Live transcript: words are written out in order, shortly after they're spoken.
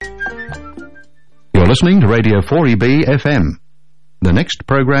listening to Radio 4EB FM. The next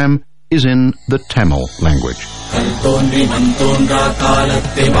program is in the Tamil language. தோன்றி மண் தோன்றா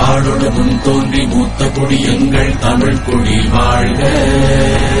காலத்தை வாழொடு முன் தோன்றி மூத்த குடி எங்கள் தமிழ் குடி வாழ்க.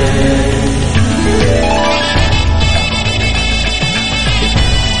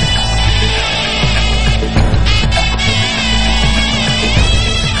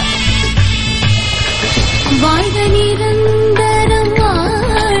 வாழ்க நிரந்தரம்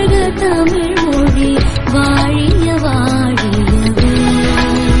வாழ்க தமிழ் மொழி வாழிய வாழியவே.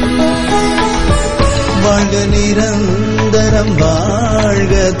 வாழ்க நிரந்தரம்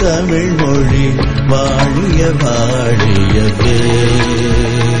வாழ்க தமிழ் மொழி வாழிய வாழியவே.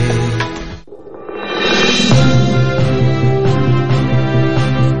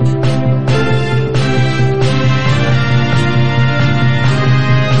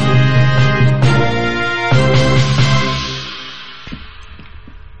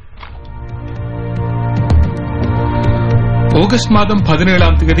 ஆகஸ்ட் மாதம்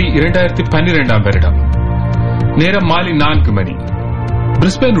 17ஆம் தேதி 2012 வருடம். நேரம் மாலை 4 மணி.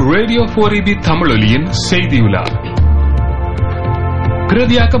 பிரிஸ்பேன் ரேடியோ 4EB தமிழொலியின் செய்தியுலா.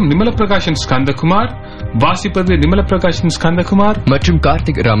 பிரதியாக்கம் நிமலப்பிரகாஷன் ஸ்கந்தகுமார், வாசிப்பது நிமலப்பிரகாஷன் ஸ்கந்தகுமார் மற்றும்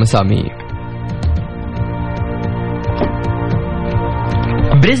கார்த்திக் ராமசாமி.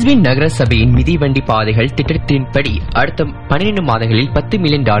 பிரிஸ்பேன் நகர சபையின் மிதிவண்டி பாதைகள் திட்டத்தின்படி அடுத்த 12 மாதங்களில் $10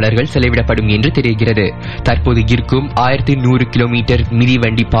 மில்லியன் செலவிடப்படும் என்று தெரிகிறது. தற்போது இருக்கும் 1100 கிலோமீட்டர்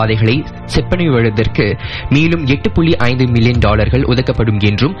மிதிவண்டி பாதைகளை செப்பனிடுவதற்கு மேலும் $8.5 மில்லியன் ஒதுக்கப்படும்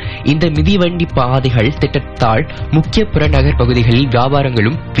என்றும், இந்த மிதிவண்டி பாதைகள் திட்டத்தால் முக்கிய புறநகர் பகுதிகளில்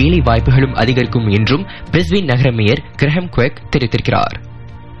வியாபாரங்களும் வேலை வாய்ப்புகளும் அதிகரிக்கும் என்றும் பிரிஸ்பேன் நகர மேயர் கிரஹம் குவெக் தெரிவித்திருக்கிறார்.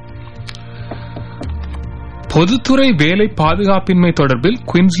 பொதுத்துறை வேலை பாதுகாப்பின்மை தொடர்பில்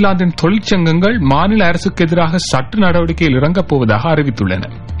குயின்ஸ்லாந்தின் தொழிற்சங்கங்கள் மாநில அரசுக்கு எதிராக சட்ட நடவடிக்கையில் இறங்கப் போவதாக அறிவித்துள்ளன.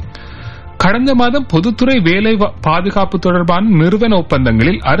 கடந்த மாதம் பொதுத்துறை வேலை பாதுகாப்பு தொடர்பான நிறுவன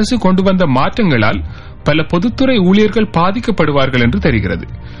ஒப்பந்தங்களில் அரசு கொண்டு வந்த மாற்றங்களால் பல பொதுத்துறை ஊழியர்கள் பாதிக்கப்படுவார்கள் என்று தெரிகிறது.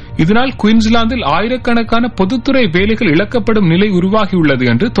 இதனால் குயின்ஸ்லாந்தில் ஆயிரக்கணக்கான பொதுத்துறை வேலைகள் இழக்கப்படும் நிலை உருவாகியுள்ளது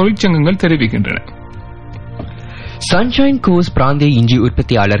என்று தொழிற்சங்கங்கள் தெரிவிக்கின்றன. சன்ஷைன் கோஸ்ட் பிராந்திய இஞ்சி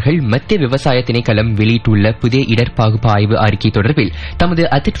உற்பத்தியாளர்கள் மத்திய விவசாய திணைக்களம் வெளியிட்டுள்ள புதிய இடர் பகுப்பாய்வு அறிக்கை தொடர்பில் தமது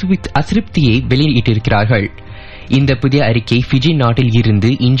அதிருப்தியை வெளியிட்டிருக்கிறார்கள். இந்த புதிய அறிக்கை ஃபிஜி நாட்டில் இருந்து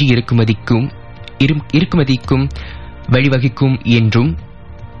இஞ்சி இறக்குமதிக்கும்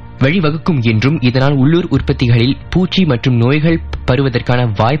வழிவகுக்கும் என்றும், இதனால் உள்ளூர் உற்பத்திகளில் பூச்சி மற்றும் நோய்கள் பருவதற்கான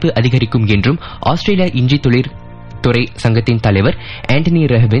வாய்ப்பு அதிகரிக்கும் என்றும் ஆஸ்திரேலியா இஞ்சி தொழிற்துறை சங்கத்தின் தலைவர் ஆண்டனி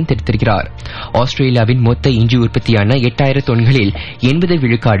ரெஹ்வின் தெரிவித்திருக்கிறார். ஆஸ்திரேலியாவின் மொத்த இஞ்சி உற்பத்தியான 8000 தொன்களில் 80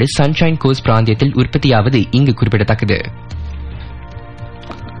 விழுக்காடு சன்ஷைன் கோஸ்ட் பிராந்தியத்தில் உற்பத்தியாவது இங்கு குறிப்பிடத்தக்கது.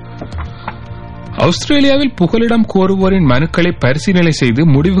 ஆஸ்திரேலியாவில் புகலிடம் கோருவோரின் மனுக்களை பரிசீலனை செய்து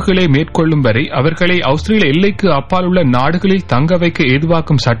முடிவுகளை மேற்கொள்ளும் வரை அவர்களை ஆஸ்திரேலிய எல்லைக்கு அப்பால் உள்ள நாடுகளில் தங்க வைக்க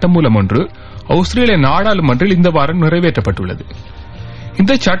ஏதுவாக்கும் சட்டமூலம் ஒன்று ஆஸ்திரேலிய நாடாளுமன்றில் இந்த வாரம் நிறைவேற்றப்பட்டுள்ளது.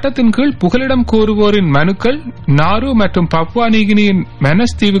 இந்த சட்டத்தின் கீழ் புகலிடம் கோருவோரின் மனுக்கள் நாரு மற்றும் பப்புவா நியூகினியின்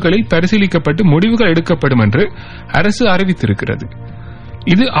மெனஸ் தீவுகளில் பரிசீலிக்கப்பட்டு முடிவுகள் எடுக்கப்படும் என்று அரசு அறிவித்திருக்கிறது.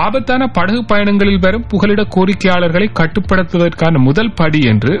 இது ஆபத்தான படகு பயணங்களில் வரும் புகலிட கோரிக்கையாளர்களை கட்டுப்படுத்துவதற்கான முதல் படி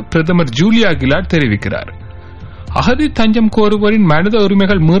என்று பிரதமர் ஜூலியா கிலார்ட் தெரிவிக்கிறார். அகதி தஞ்சம் கோருவோரின் மனித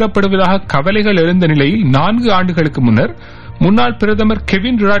உரிமைகள் மீறப்படுவதாக கவலைகள் எழுந்த நிலையில் 4 ஆண்டுகளுக்கு முன்னர் முன்னாள் பிரதமர்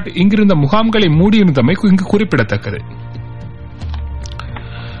கெவின் ருட் இங்கிருந்த முகாம்களை மூடியிருந்தமை இங்கு குறிப்பிடத்தக்கது.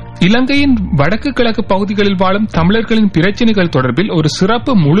 இலங்கையின் வடக்கு கிழக்கு பகுதிகளில் வாழும் தமிழர்களின் பிரச்சினைகள் தொடர்பில் ஒரு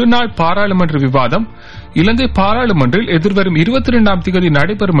சிறப்பு முழுநாள் பாராளுமன்ற விவாதம் இலங்கை பாராளுமன்றில் எதிர்வரும் 22ஆம் தேதி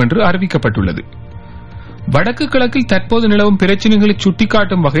நடைபெறும் என்று அறிவிக்கப்பட்டுள்ளது. வடக்கு கிழக்கில் தற்போது நிலவும் பிரச்சினைகளை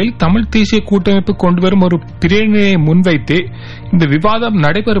சுட்டிக்காட்டும் வகையில் தமிழ் தேசிய கூட்டமைப்பு கொண்டுவரும் ஒரு பிரேரணையை முன்வைத்தே இந்த விவாதம்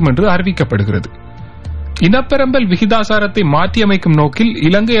நடைபெறும் என்று அறிவிக்கப்படுகிறது. இனப்பெரம்பல் விகிதாசாரத்தை மாற்றியமைக்கும் நோக்கில்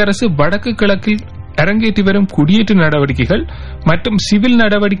இலங்கை அரசு வடக்கு கிழக்கில் அரங்கேற்றி வரும் குடியேற்ற நடவடிக்கைகள் மற்றும் சிவில்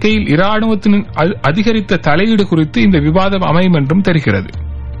நடவடிக்கையில் இராணுவத்தின் அதிகரித்த தலையீடு குறித்து இந்த விவாதம் அமையும் என்றும் தெரிகிறது.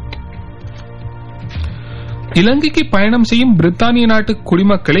 இலங்கைக்கு பயணம் செய்யும் பிரித்தானிய நாட்டு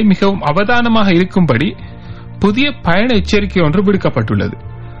குடிமக்களை மிகவும் அவதானமாக இருக்கும்படி புதிய பயண எச்சரிக்கை ஒன்று விடுக்கப்பட்டுள்ளது.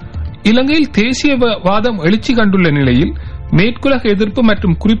 இலங்கையில் தேசியவாதம் எழுச்சி கண்டுள்ள நிலையில் மேற்குலக எதிர்ப்பு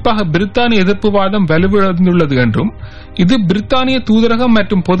மற்றும் குறிப்பாக பிரித்தானிய எதிர்ப்பு வாதம் வலுவிழந்துள்ளது என்றும், இது பிரித்தானிய தூதரகம்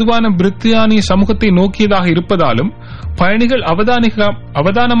மற்றும் பொதுவான பிரித்தானிய சமூகத்தை நோக்கியதாக இருப்பதாலும் பயணிகள்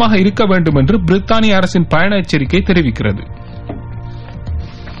அவதானமாக இருக்க வேண்டும் என்று பிரித்தானிய அரசின் பயண எச்சரிக்கை தெரிவிக்கிறது.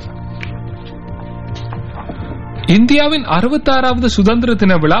 இந்தியாவின் 66வது சுதந்திர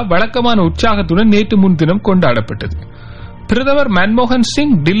தின விழா வழக்கமான உற்சாகத்துடன் நேற்று முன்தினம் கொண்டாடப்பட்டது. பிரதமர் மன்மோகன்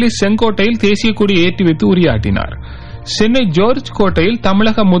சிங் டில்லி செங்கோட்டையில் தேசிய கொடி ஏற்றி வைத்து உரையாற்றினார். சென்னை ஜார்ஜ் கோட்டையில்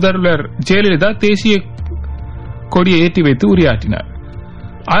தமிழக முதல்வர் ஜெயலலிதா தேசிய கொடியை ஏற்றி வைத்து உரையாற்றினார்.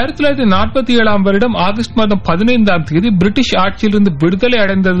 1947 வருடம் ஆகஸ்ட் மாதம் 15ஆம் தேதி பிரிட்டிஷ் ஆட்சியிலிருந்து விடுதலை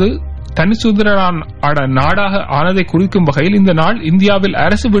அடைந்தது தனி சுதந்திர நாடாக ஆனதை குறிக்கும் வகையில் இந்த நாள் இந்தியாவில்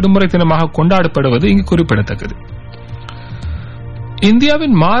அரசு விடுமுறை தினமாக கொண்டாடப்படுவது இங்கு குறிப்பிடத்தக்கது.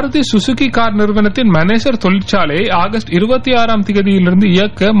 இந்தியாவின் மாருதி சுசுகி கார் நிறுவனத்தின் மனேசர் தொழிற்சாலையை ஆகஸ்ட் 26ஆம் தேதியிலிருந்து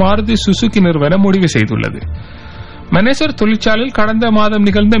இயக்க மாருதி சுசுகி நிறுவனம் முடிவு செய்துள்ளது. மனேசர் தொழிற்சாலையில் கடந்த மாதம்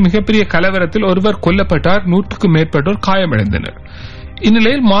நிகழ்ந்த மிகப்பெரிய கலவரத்தில் ஒருவர் கொல்லப்பட்டார், 100க்கும் மேற்பட்டோர் காயமடைந்தனர்.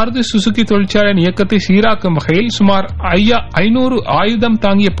 இந்நிலையில் மாருதி சுசுகி தொழிற்சாலையின் இயக்கத்தை சீராக்கும் வகையில் சுமார் 500 ஆயுதம்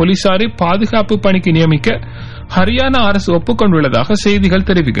தாங்கிய போலீசாரை பாதுகாப்பு பணிக்கு நியமிக்க ஹரியானா அரசு ஒப்புக்கொண்டுள்ளதாக செய்திகள்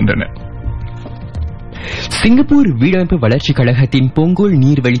தெரிவிக்கின்றன. சிங்கப்பூர் வீடமைப்பு வளர்ச்சிக் கழகத்தின் பொங்கோல்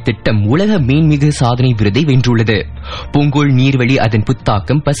நீர்வழி திட்டம் உலக மேன்மிகு சாதனை விருதை வென்றுள்ளது. பொங்கோல் நீர்வழி அதன்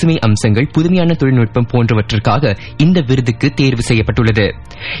புத்தாக்கம், பசுமை அம்சங்கள், புதுமையான தொழில்நுட்பம் போன்றவற்றிற்காக இந்த விருதுக்கு தேர்வு செய்யப்பட்டுள்ளது.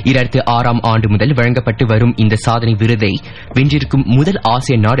 2006ஆம் ஆண்டு முதல் வழங்கப்பட்டு வரும் இந்த சாதனை விருதை வென்றிருக்கும் முதல்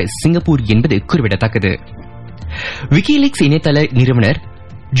ஆசிய நாடு சிங்கப்பூர் என்பது குறிப்பிடத்தக்கது. விக்கிலீக்ஸ் இணையதள நிறுவனர்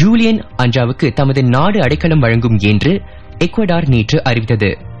ஜூலியன் அஞ்சாவுக்கு தமது நாடு அடைக்கலம் வழங்கும் என்று எக்வடார் நேற்று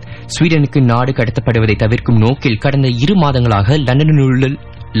அறிவித்தது. ஸ்வீடனுக்கு நாடு கடத்தப்படுவதை தவிர்க்கும் நோக்கில் கடந்த 2 மாதங்களாக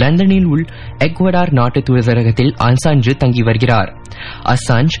லண்டனில் உள்ள எக்வடார் நாட்டு தூதரகத்தில் அசாஞ்சு தங்கி வருகிறார்.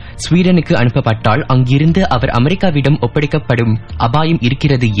 அசாஞ்ச் ஸ்வீடனுக்கு அனுப்பப்பட்டால் அங்கிருந்து அவர் அமெரிக்காவிடம் ஒப்படைக்கப்படும் அபாயம்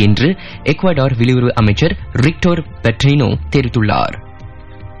இருக்கிறது என்று எக்வடார் வெளியுறவு அமைச்சர் ரிக்டோர் பெட்ரினோ தெரிவித்துள்ளார்.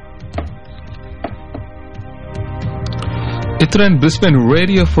 இத்துடன் பிரிஸ்பேன்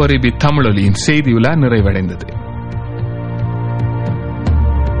ரேடியோ 4EB தமிழொலியின் செய்தி உலா நிறைவடைந்தது.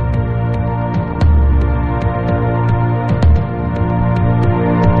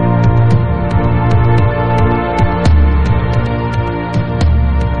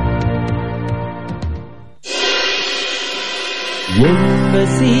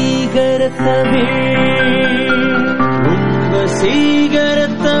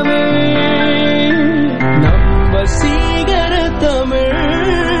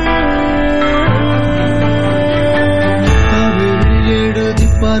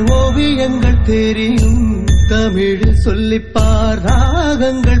 ஓவியங்கள் தெரியும், தமிழில் சொல்லிப்பார்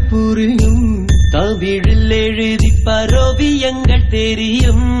ராகங்கள் புரியும். தமிழில் எழுதிப்பார் ஓவியங்கள்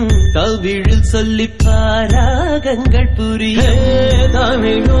தெரியும், தமிழில் சொல்லிப்பார் ராகங்கள் புரியும்.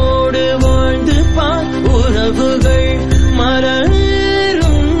 தமிழோடு வாழ்ந்து பார் உறவுகள்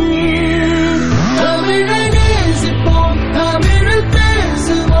மலரும். தமிழை நேசிப்போம், தமிழில்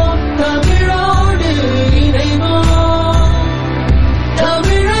பேசுவோம், தமிழோடு இணைவோம்.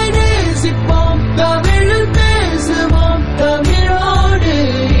 தமிழை நேசிப்போம், தமிழில் பேசுவோம், தமிழோடு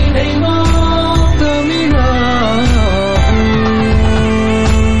இணைவோம்.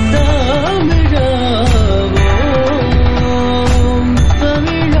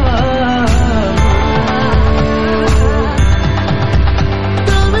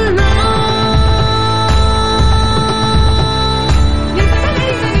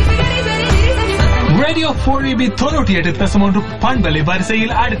 ரேடியோ 4EB 98.1 பண்பலை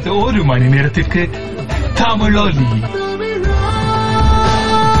வரிசையில் அடுத்த 1 மணி நேரத்திற்கு தமிழொலி.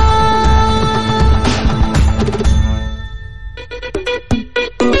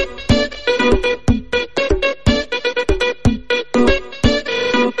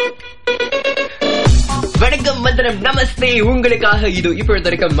 நமஸ்தே, உங்களுக்காக இது இப்பொழுது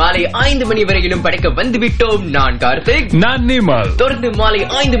வரைக்கும் மாலை 5 மணி வரையிலும் படைக்க வந்துவிட்டோம். நான் கார்த்திக், நான் நிமல். தொடர்ந்து மாலை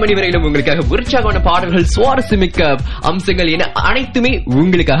 5 மணி வரையிலும் உங்களுக்காக உற்சாகமான பாடல்கள், சுவாரஸ்யமிக்க அம்சங்கள் என அனைத்துமே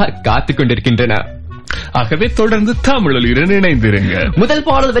உங்களுக்காக காத்துக் கொண்டிருக்கின்றன. ஆகவே தொடர்ந்து தமிழொலியுடன் இணைந்திருங்க. முதல்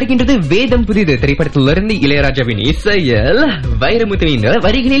பாடல் வருகின்றது வேதம் புதிது திரைப்படத்திலிருந்து இளையராஜாவின் இசையில் வைரமுத்துவின்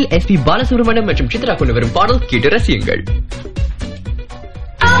வரிகளில் SP பாலசுப்ரமணியம் மற்றும் சித்ரா கொண்டு வரும் பாடல் கேட்டு ரசியுங்கள்.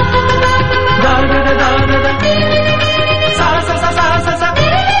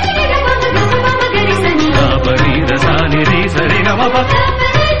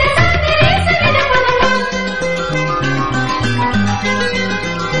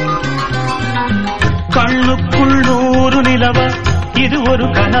 கண்ணுக்குள் 100 நிலவா, இது ஒரு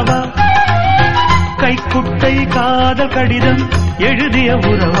கனவா? கைக்குட்டை காதல் கடிதம் எழுதிய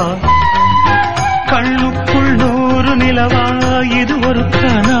உறவா? கண்ணுக்குள் 100 நிலவா, இது ஒரு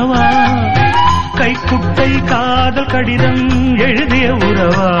கனவா? கைக்குட்டை காதல் கடிதம் எழுதிய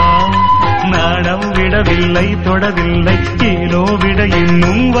உறவா? நாணம் விடவில்லை, தொடவில்லை, ஏனோ விட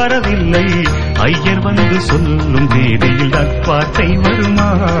இன்னும் வரவில்லை. ஐயர் வந்து சொல்லும் தேதியில் வார்த்தை வருமா?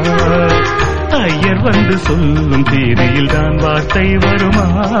 ஐயர் வந்து சொல்லும் தேதியில் தான் வார்த்தை வருமா?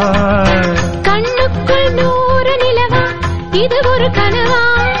 கண்ணுக்குள் 100 நிலவா, இது ஒரு கனவா?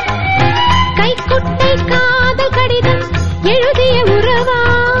 கைக்குட்டை காதல் கடிதம்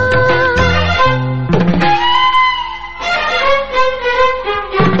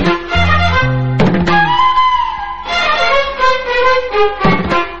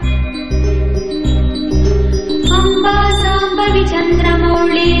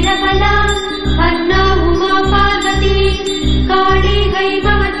शूलिरबला अन्ना उमा पार्वती काली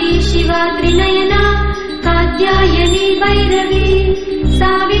हैमवती शिवा त्रिनयना कात्यायनी भैरवी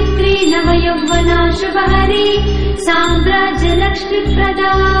सावित्री नवयौवना शुभहरी साम्राज्य लक्ष्मी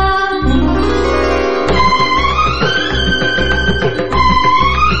प्रदा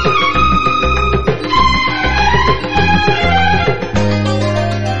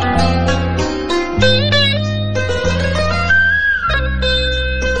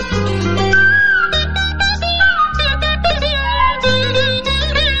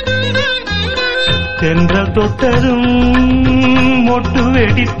தென்றல் தொட்டதும் மொட்டு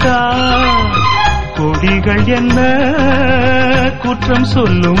வெடித்தா கொடிகள் என்ன குற்றம்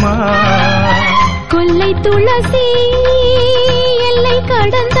சொல்லுமா கொல்லை துளசி எல்லை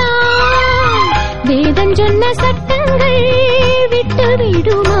கடந்தா வேதம் சொன்ன சட்டங்கள் விட்டு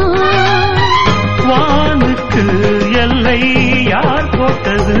விடுமா வானுக்கு எல்லை யார்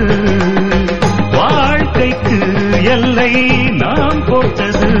போட்டது வாழ்க்கைக்கு எல்லை நாம்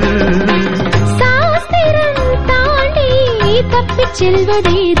போட்டது தப்பிச்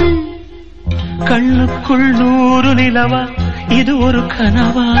செல்வதேது கண்ணுக்குள் 100 நிலவா இது ஒரு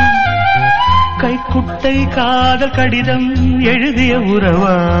கனவா கைக்குட்டை காதல் கடிதம் எழுதிய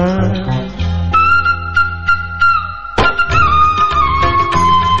உறவா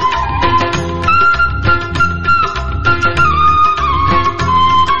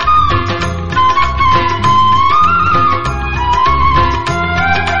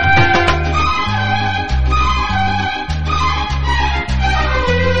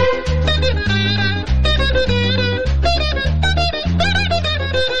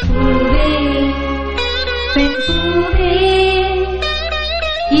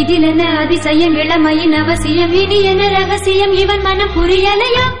இதிலென அதிசயம் இளமையின் அவசியம் இனி என ரகசியம் இவன் மனம்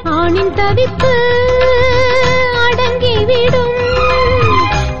புரியலையா ஆணின் தவிப்பு அடங்கிவிடும்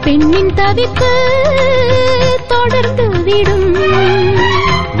பெண்ணின் தவிப்பு தொடர்ந்து விடும்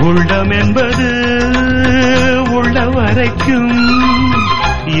உள்ளம் என்பது உள்ள வரைக்கும்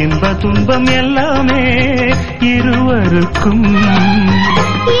இன்ப துன்பம் எல்லாமே இருவருக்கும்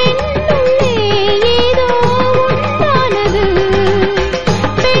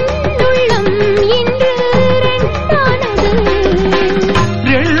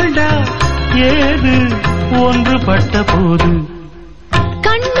ஒன்றுபட்ட போது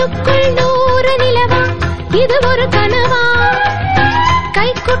கண்ணுக்குள் 100 நிலவா இது ஒரு கனவா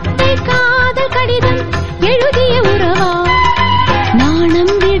கைக்குட்டை காதல் கடிதம் எழுதிய உறவா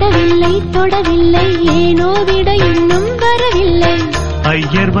நாணம் விடவில்லை தொடவில்லை ஏனோ விட இன்னும் வரவில்லை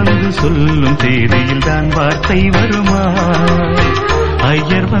ஐயர் வந்து சொல்லும் தேதியில் தான் வார்த்தை வருமா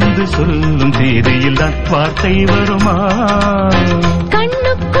ஐயர் வந்து சொல்லும் தேதியில் தான் வார்த்தை வருமா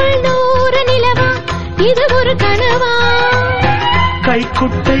கண்ணுக்குள் 100 நிலவா இது ஒரு கனவா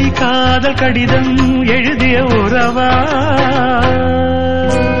கைக்குட்டை காதல் கடிதம் எழுதிய உறவா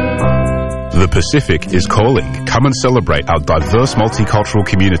The Pacific is calling. Come and celebrate our diverse multicultural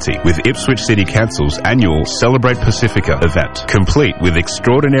community with Ipswich City Council's annual Celebrate Pacifica event. Complete with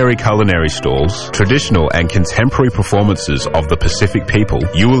extraordinary culinary stalls, traditional and contemporary performances of the Pacific people,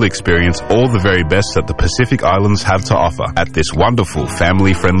 you will experience all the very best that the Pacific Islands have to offer at this wonderful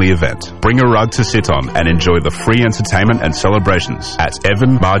family-friendly event. Bring a rug to sit on and enjoy the free entertainment and celebrations at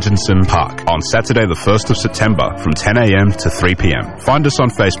Evan Marginson Park on Saturday the 1st of September from 10 a.m. to 3 p.m. Find us on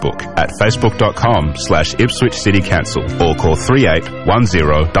Facebook at facebook.com/Ipswich City Council or call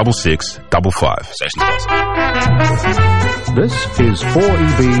 38106655. This is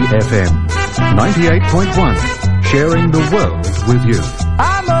 4EB FM 98.1, sharing the world with you.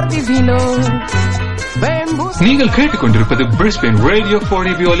 Amor divino. நீங்கள் கேட்டுக்கொண்டிருப்பது Brisbane radio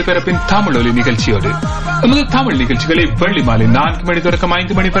 4EB ஒலிபரப்பின் தமிழ் ஒலி நிகழ்ச்சியோடு. நமது தமிழ் நிகழ்ச்சிகளை வெள்ளி மாலை 4 மணி தொடக்கம்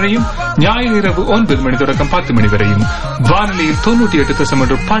 5 மணி வரையும், ஞாயிறு இரவு 9 மணி தொடக்கம் 10 மணி வரையும் வானொலியில்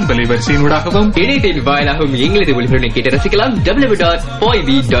 98.1 பண்பலை வரிசையினூடாகவும் இணையத்தின் வாயிலாகவும் எங்களது ஒலிபரப்பை கேட்டு ரசிக்கலாம்.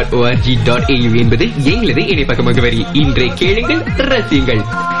 www.4eb.org.au என்பது எங்களது இணைப்பக முகவரி. இன்றை கேளுங்கள், ரசியுங்கள்.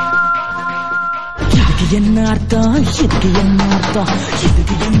 இதுக்கு என்ன அர்த்தம், இதுக்கு என்ன அர்த்தம்,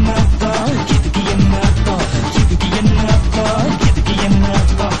 இதுக்கு என்ன அர்த்தம், இதுக்கு என்ன அர்த்தம், இதுக்கு என்ன அர்த்தம், இதுக்கு என்ன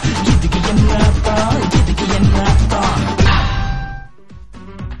அர்த்தம், இதுக்கு என்ன அர்த்தம், இதுக்கு என்ன அர்த்தம்.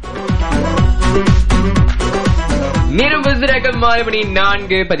 நேரம் மாலை மணி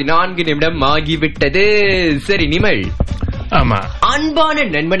 4:14 ஆகிவிட்டது. சரி நிமல், ஆமா, அன்பான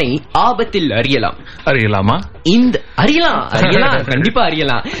நண்பனை ஆபத்தில் அறியலாமா? அறியலாம் கண்டிப்பா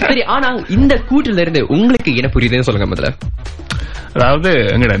அறியலாம். சரி, ஆனா இந்த கூற்றுல இருந்து உங்களுக்கு என்ன புரியுதுன்னு சொல்லுங்க முதல்ல. அதாவது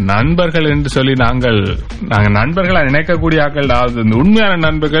எங்கட நண்பர்கள் என்று சொல்லி நாங்க நண்பர்களா நினைக்கக்கூடிய ஆக்கள், அதாவது உண்மையான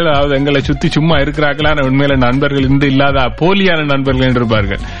நண்பர்கள், அதாவது எங்களை சுத்தி சும்மா இருக்கிறார்களான உண்மையில நண்பர்கள், இந்த இல்லாத போலியான நண்பர்கள் என்று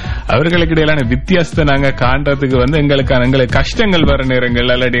இருப்பார்கள். அவர்களுக்கு இடையிலான வித்தியாசத்தை நாங்க காண்றதுக்கு எங்களுக்கு கஷ்டங்கள் வர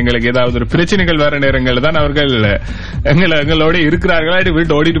நேரங்கள் அல்லது எங்களுக்கு ஏதாவது ஒரு பிரச்சனைகள் வர நேரங்கள் தான் அவர்கள் எங்களோட இருக்கிறார்களா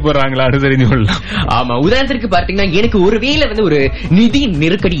வீட்டு ஓடிட்டு போறாங்களா தெரிஞ்சு கொள்ளலாம். ஆமா, உதாரணத்திற்கு பார்த்தீங்கன்னா எனக்கு ஒருவேளை ஒரு நிதி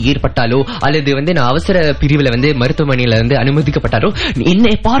நெருக்கடி ஏற்பட்டாலோ அல்லது நான் அவசர பிரிவுல மருத்துவமனையில அனுமதிக்கப்பட்டாரோ,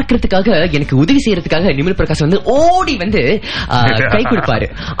 என்னை பார்க்கறதுக்காக எனக்கு உதவி செய்யறதுக்காக நிமல் பிரகாஷ் ஓடி கை கொடுப்பாரு.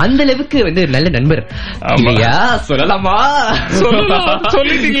 அந்த அளவுக்கு நல்ல நண்பர் இல்லையா? சொல்லலாமா?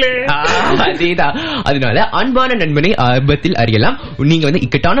 சொல்லிட்டீங்களே. அதேதான். அதனால அன்பான நண்பனை ஆபத்தில் அறியலாம். நீங்க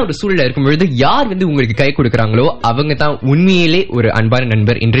இக்கட்டான ஒரு சூழல இருக்கும் பொழுது யார் உங்களுக்கு கை கொடுக்கறாங்களோ அவங்க தான் உண்மையிலே ஒரு அன்பான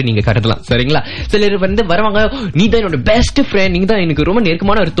நண்பர் என்று நீங்க கருதலாம். சரிங்களா? சிலர் வருவாங்க, நீ தான் என்னோட பெஸ்ட் ஃப்ரெண்ட், நீங்க தான் எனக்கு ரொம்ப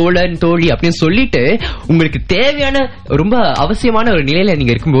நெருக்கமான ஒரு தோழன் தோழி அப்படின்னு சொல்லிட்டு உங்களுக்கு தேவையான ரொம்ப அவசியமான ஒரு நிலையில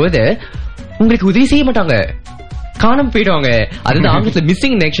நீங்க இருக்கும்போது உங்களுக்கு உதவி செய்ய மாட்டாங்க, காணாம போயிடுவாங்க. அதுதான் ஆங்கிலத்துல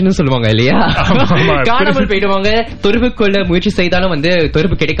மிஸ்ஸிங் கனெக்ஷன் சொல்லுவாங்க இல்லையா? காணாமல் போயிடுவாங்க. தொடர்பு கொள்ள முயற்சி செய்தாலும்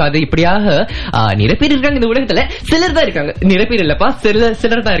தொடர்பு கிடைக்காது. இப்படியாக நிறைய பேர் இருக்காங்க இந்த உலகத்துல. சிலர் தான் இருக்காங்க, நிறைய பேர் இல்லப்பா,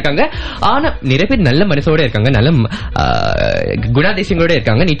 சிலர் தான் இருக்காங்க. ஆனா நிறைய பேர் நல்ல மனசோட இருக்காங்க, நல்ல குணாதிசயங்களோட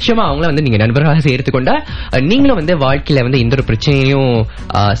இருக்காங்க. நிச்சயமா அவங்கள நீங்க நண்பர்களாக சேர்த்து கொண்டா நீங்களும் வாழ்க்கையில எந்த ஒரு பிரச்சனையும்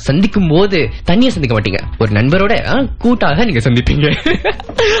சந்திக்கும் போது தனியா சந்திக்க மாட்டீங்க, ஒரு நண்பரோட கூட்டாக நீங்க சந்திப்பீங்க.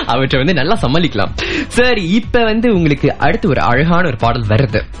 அவற்றை நல்லா சமாளிக்கலாம். சரி, இப்ப உங்களுக்கு அடுத்து ஒரு அழகான ஒரு பாடல்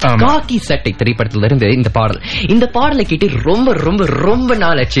வருது. காக்கி சட்டை திரைப்படத்துல இருந்து இந்த பாடலை கேட்டு ரொம்ப ரொம்ப ரொம்ப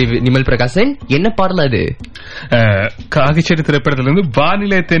நாள் ஆச்சு. நிமல் பிரகாசன், என்ன பாடல் அது? காக்கி சட்டை திரைப்படத்துல இருந்து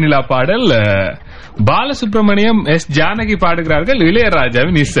வானிலை தேனிலா பாடல். பாலசுப்ரமணியம், எஸ் ஜானகி பாடுகிறார்கள்,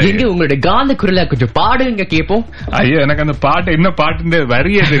 இளையராஜாவின் இசை. உங்களோட காந்த குரல கொஞ்சம் பாடுங்க கேட்போம். ஐயோ, எனக்கு அந்த பாட்டு என்ன பாட்டு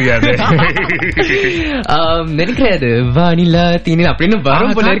வரியே தெரியாது. நினைக்கிறது வானிலா தேனிலா அப்படின்னு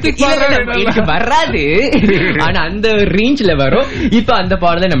வரும் போல இருக்கு, வராது. ஆனா அந்த ரேஞ்ச்ல வரும். இப்ப அந்த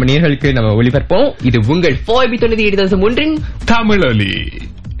பாடலை நம்ம நேர்களுக்கு நம்ம ஒளிபரப்போம். இது உங்கள் 97.1 தமிழ் ஒலி.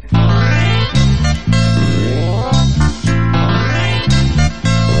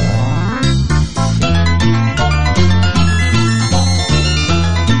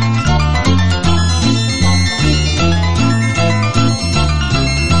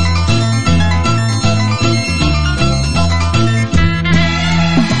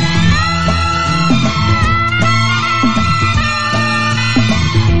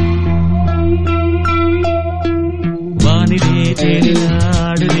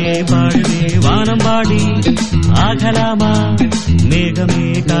 ஆடுதே பாடுதே வானம் பாடி ஆகலாமா, மேகமே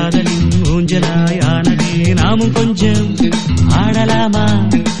காதலின் ஊஞ்சலாய் ஆனதே நாமும் கொஞ்சம் ஆடலாமா,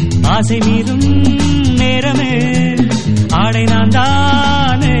 ஆசை மீதும் நேரமே ஆடை நான்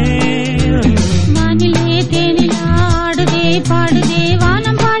தானே. வானிலே தேனிலா ஆடுதே பாடுதே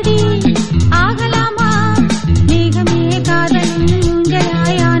வானம் பாடி ஆகலாமா, மேகமே காதலின்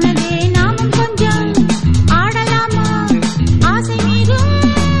ஊஞ்சலாய் ஆனதே நாமும் கொஞ்சம் ஆடலாமா, ஆசை மீதும்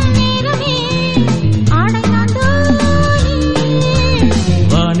நேரமே ஆடை நான் தானே.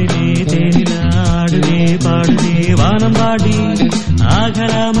 வானிலே தேனிலா ஆடுதே பாடுதே வானம் பாடி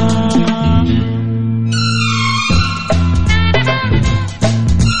ஆகலாமா.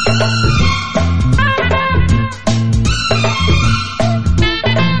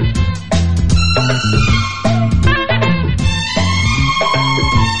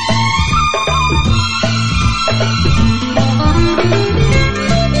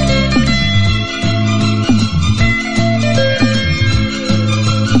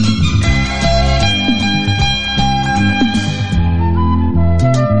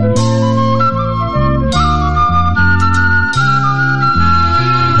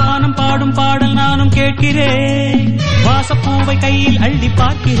 பாடல் நானும் கேட்கிறேன், வாசப்பூவை கையில் அள்ளி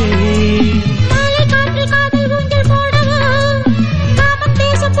பார்க்கிறேன்.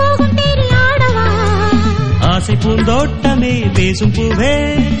 ஆசை பூந்தோட்டமே பேசும் பூவே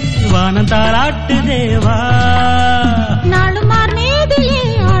வானம் தாராட்டு தேவா. நாடுமார் மேதிலே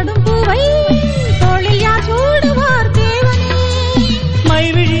ஆடும் பூவை தோளில் யார் சூடுவார் தேவனே.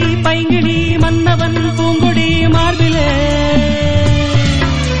 மைவிழி பைங்கிழி மன்னவன் பூங்கொடி மார்பிலே,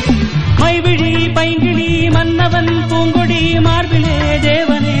 மைவிழி பைங்கிழி மன்னவன் பூங்கொடி மார்பிலே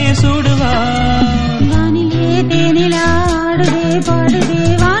தேவனே சூடுவார். வானிலே தேனிலா ஆடுதே பாடுதே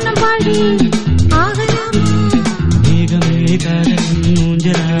வானம் பாடி ஆகலாமா, மேகமே காதலின்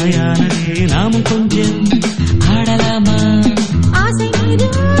ஊஞ்சலாயானதே நாமும் கொஞ்சம் ஆடலாமா, ஆசை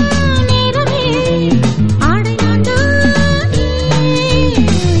மீதும் நேரமே ஆடை நான் தானே.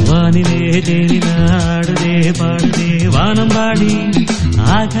 வானிலே தேனிலா ஆடுதே பாடுதே வானம் பாடி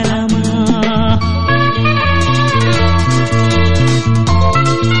ஆகலாமா.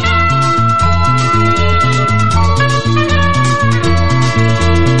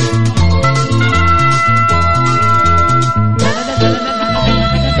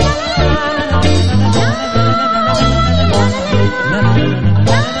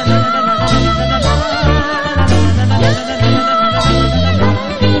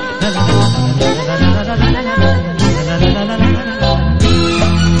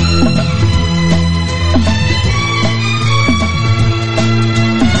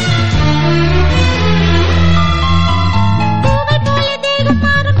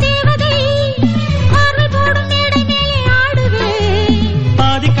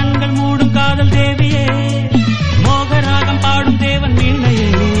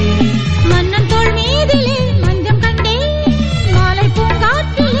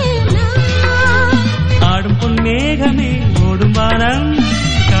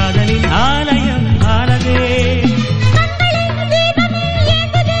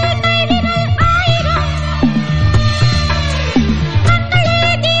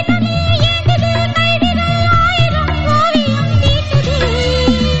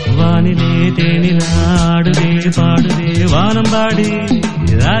 வானம்பாடி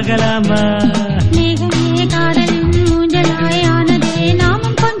ஆகலாமா மேகமே காதலும் ஊஞ்சலாய் ஆனதே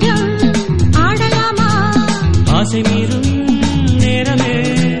நாமும் கொஞ்சம் ஆடலாமா ஆசை மீறும் நேரமே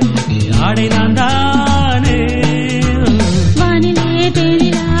ஆடை நான் தானே வானிலே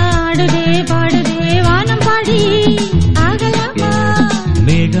தேனிலா ஆடுதே பாடுதே வானம் பாடி ஆகலாமா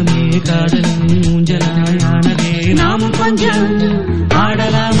மேகமே காதலும் ஊஞ்சலாய் ஆனதே நாமும் கொஞ்சம்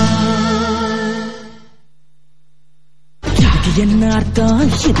ஆடலாமா இதுக்கு என்ன அர்த்தம்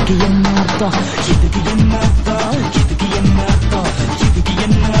இதுக்கு என்ன அர்த்தம் இதுக்கு என்ன அர்த்தம் இதுக்கு என்ன அர்த்தம் இதுக்கு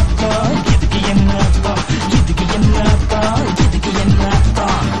என்ன அர்த்தம் இதுக்கு என்ன அர்த்தம் இதுக்கு என்ன அர்த்தம் இதுக்கு என்ன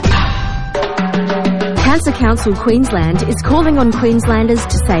அர்த்தம் Cancer Council Queensland is calling on Queenslanders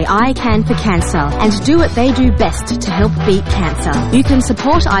to say I Can for Cancer and do what they do best to help beat cancer. You can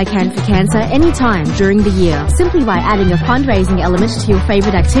support I Can for Cancer anytime during the year simply by adding a fundraising element to your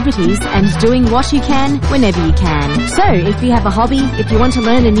favourite activities and doing what you can whenever you can. So, if you have a hobby, if you want to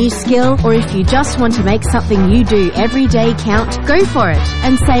learn a new skill, or if you just want to make something you do every day count, go for it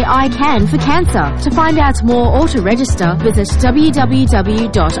and say I Can for Cancer. To find out more or to register, visit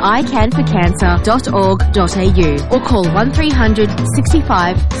www.icanforcancer.org.au or call 1300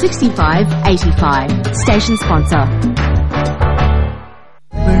 65 65 85. Station sponsor.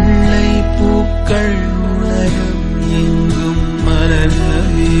 வெள்ளை பூக்கள் உலகம் எங்கும்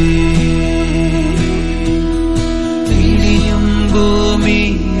மலரவே விடியும் பூமி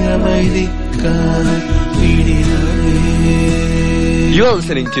அமைதிக்கான விடினவே. You are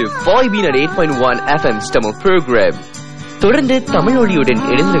listening to 5B8.1 FM Tamil program. தொடர்ந்து தமிழ் ஒளியுடன்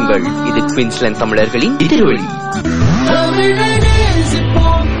இணைந்துங்கள். இது குயின்ஸ்லாந்து தமிழர்களின் எதிரொலி.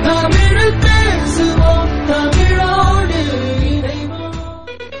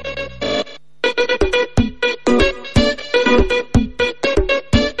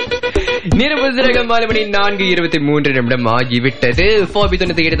 மாலை மணி 4:23 ஆகிவிட்டது.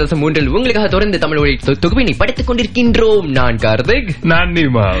 4B97.3 உங்களுக்காக தொடர்ந்து தமிழ் ஒளி தொகுப்பினை படித்துக் கொண்டிருக்கின்றோம். நான் கார்த்திக், நான்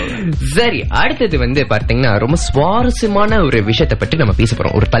நீமா. சரி, அடுத்தது வந்து பார்த்தீங்கன்னா ரொம்ப சுவாரஸ்யமான ஒரு விஷயத்தை பற்றி நம்ம பேச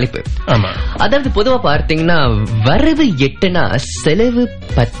போறோம். ஒரு தலைப்பு. ஆமா, அதாவது பொதுவா பார்த்தீங்கன்னா வரவு 8னா செலவு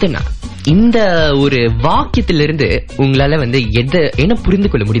 10னா இந்த ஒரு வாக்கியத்திலிருந்து உங்களால வந்து என்ன புரிந்து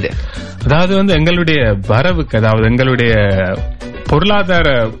கொள்ள முடியுது? அதாவது வந்து எங்களுடைய வரவுக்கு, அதாவது எங்களுடைய பொருளாதார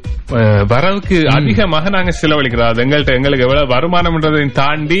வரவுக்கு அதிகமாக நாங்க செலவழிக்கிறோம். எங்களுக்கு எவ்வளவு வருமானம்ன்றதை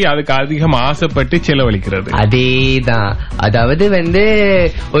தாண்டி அதுக்கு அதிகம் ஆசைப்பட்டு செலவழிக்கிறது. அதேதான். அதாவது வந்து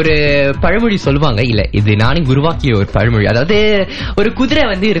ஒரு பழமொழி சொல்லுவாங்க, இல்ல இது நானே உருவாக்கிய ஒரு பழமொழி. அதாவது ஒரு குதிரை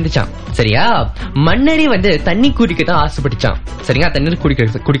வந்து இருந்துச்சான், சரியா? மன்னரே வந்து தண்ணி குடிக்கதான் ஆசைப்பட்டுச்சான், சரியா? தண்ணீர்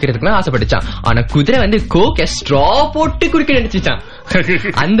குடிக்கிறதுக்கு ஆசைப்பட்டுச்சான். ஆனா குதிரை வந்து கோக்க ஸ்ட்ரா போட்டு குடிக்க நினைச்சுச்சான்.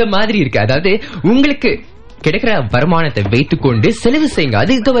 அந்த மாதிரி இருக்கு. அதாவது உங்களுக்கு கிடைக்கிற வருமானத்தை வைத்துக் கொண்டு செலவு செய்யுங்க.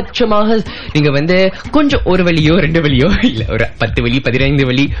 அதிகபட்சமாக நீங்க வந்து கொஞ்சம் ஒரு வழியோ 2 வழியோ இல்ல ஒரு 10 வழி 15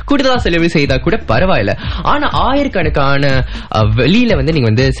 வழி கூடுதலா செலவு செய்தா கூட பரவாயில்ல. ஆனா ஆயிரக்கணக்கான வெளியில வந்து நீங்க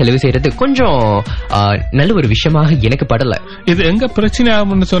வந்து செலவு செய்யறது கொஞ்சம் நல்ல ஒரு விஷயமாக எனக்கு படல. இது எங்க பிரச்சனை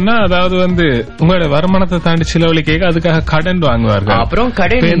ஆகும்னு சொன்னா, அதாவது வந்து உங்களோட வருமானத்தை தாண்டி செலவழிக்க அதுக்காக கடன் வாங்குவார்கள். அப்புறம்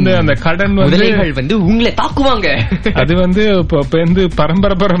கடன், அந்த கடன் முதலைகள் வந்து உங்களை தாக்குவாங்க. அது வந்து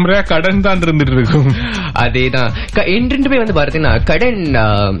பரம்பரையா கடன் தான் இருந்துட்டு இருக்கும். அதேதான். என்றுமே வந்து பாத்தீங்கன்னா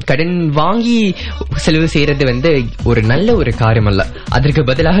கடன் வாங்கி செலவு செய்யறது வந்து ஒரு நல்ல ஒரு காரியம் அல்ல. அதற்கு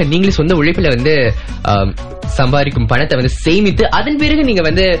பதிலாக நீங்களே சொந்த உழைப்புல வந்து சம்பாதிக்கும் பணத்தை வந்து சேமித்து அதன் பிறகு நீங்க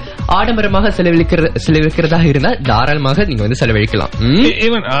வந்து ஆடம்பரமாக செலவழிக்கிறதாக இருந்தா தாராளமாக நீங்க வந்து செலவழிக்கலாம்.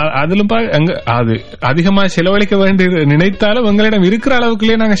 அதிலும் அது அதிகமா செலவழிக்க வேண்டிய நினைத்தாலும் உங்களிடம் இருக்கிற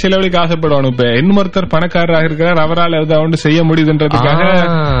அளவுக்குள்ளே நாங்க செலவழிக்க ஆசைப்படுவோம். இப்ப இன்னொருத்தர் பணக்காரராக இருக்கிறார், அவரால் ஏதாவது செய்ய முடியுதுன்றதுக்காக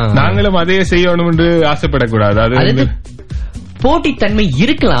நாங்களும் அதே செய்யணும் என்று ஆசைப்படக்கூடாது. அது போட்டித்தன்மை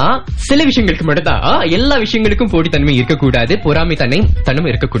இருக்கலாம் சில விஷயங்களுக்கு மட்டும்தான். எல்லா விஷயங்களுக்கும் போட்டித்தன்மை இருக்கக்கூடாது, பொறாமை தன்மை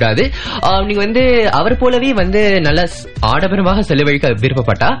இருக்கக்கூடாது. நீங்க வந்து அவர் போலவே வந்து நல்ல ஆடம்பரமாக செலவழிக்க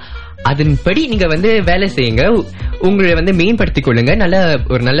விருப்பப்பட்டா அதன்படி நீங்க வந்து வேலை செய்யுங்க, உங்களை வந்து மேம்படுத்திக் கொள்ளுங்க.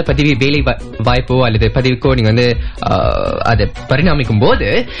 ஒரு நல்ல பதவி, வேலை வாய்ப்போ அல்லது பதவிக்கோ நீங்க வந்து அதை பரிணாமிக்கும் போது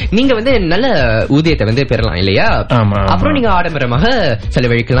நீங்க வந்து நல்ல ஊதியத்தை வந்து பெறலாம் இல்லையா? அப்புறம் நீங்க ஆடம்பரமாக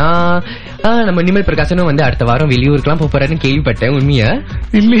செலவழிக்கலாம். நம்ம நிமல் பிரகாசனும் வந்து அடுத்த வாரம் வெளியூருக்குலாம் போறாருன்னு கேள்விப்பட்டேன். உண்மையா?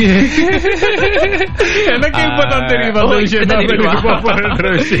 இல்லையே,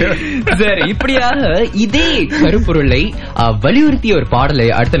 சரி, இப்படியாக இதே கருப்பொருளை வலியுறுத்திய ஒரு பாடலை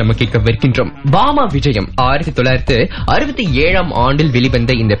அடுத்து நம்ம கேட்கின்றோம். பாமா விஜயம் 1967 ஆண்டில்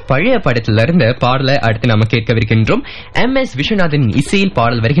வெளிவந்த இந்த பழைய படத்திலிருந்து பாடலை அடுத்து நம்ம கேட்கவிருக்கின்றோம். MS விஸ்வநாதன் இசையில்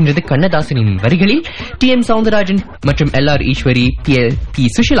பாடல் வருகின்றது. கண்ணதாசனின் வரிகளில் TM சவுந்தரராஜன் மற்றும் LR ஈஸ்வரி, P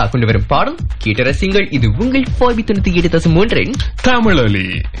சுஷிலா கொண்டு வரும் பாடல் கேட்ட ரசிங்கள். இது உங்கள் 4B97.3 தமிழொலி.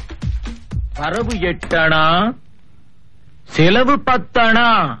 வரவு 8 அணா செலவு 10 அணா,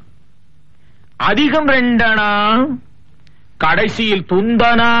 அதிகம் 2 அணா, கடைசியில்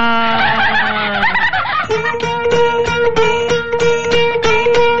துந்தனா.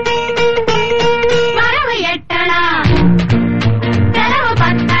 வரவு 8 அணா, செலவு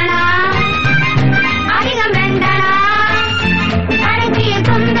 10 அணா, அதிகம் 2 அணா, கடைசியில்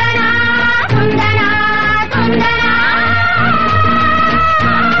துந்தனா துந்தனா துந்தனா.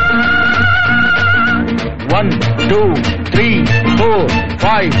 1 2 3 4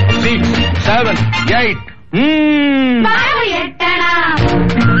 5 6 7 8. வரவு 8 அணா,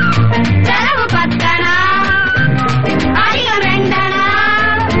 செலவு 10 அணா, அதிகம் 2 அணா,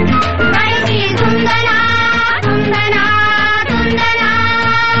 கடைசியில் துந்தனா துந்தனா துந்தனா.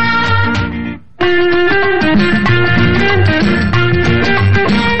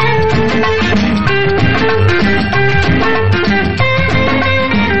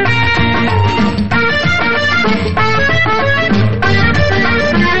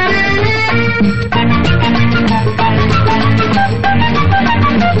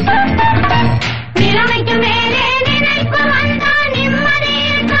 நிலைமைக்கு மேலே நினைப்பு வந்தா நிம்மதி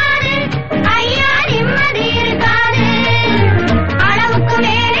இருக்காது, ஐயா நிம்மதி இருக்காது. அளவுக்கு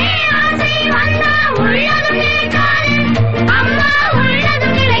மேலே ஆசை வந்தா உள்ளதும் நிலைக்காது, அம்மா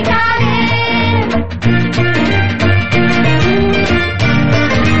உள்ளதும் நிலைக்காது.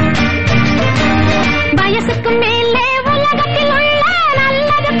 வயசுக்கு மேலே உலகத்தில் உள்ள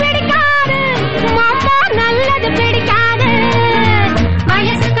நல்லது பிடிக்காது, அம்மா நல்லது பிடிக்காது.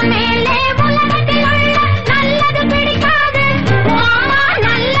 வயசுக்கு மேலே உலகத்தில் உள்ள நல்லது பிடிக்காது, அம்மா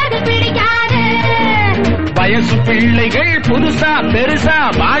நல்லது பிடிக்காது. வயசு பிள்ளைகள் புதுசா பெருசா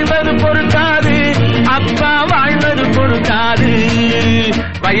வாழ்வது பொறுக்காது, அப்பா வாழ்வது பொறுக்காது.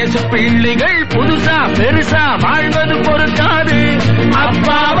 வயசு பிள்ளைகள் புதுசா பெருசா வாழ்வது பொறுக்காது,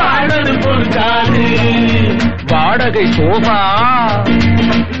 அப்பா வாழ்வது பொறுக்காது. வாடகை சோபா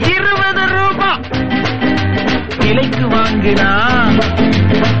 20 ரூபாய், விலைக்கு வாங்கினா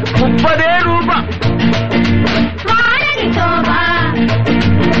 30 ரூபாய். வாடகை சோபா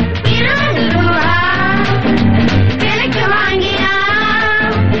 20 ரூபா, விலைக்கு வாங்கினா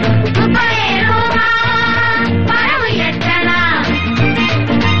 30 ரூபா. வரவு 8 அணா,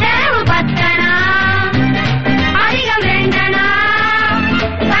 செலவு 10 அணா, அதிகம் 2 அணா,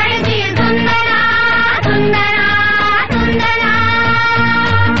 கடைசியில் துந்தனா துந்தனா துந்தனா.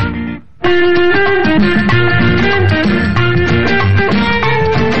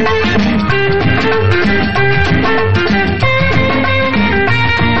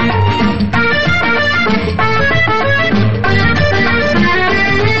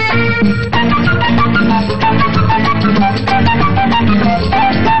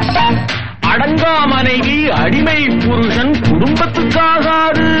 அடங்கா மனைவி அடிமை புருஷன்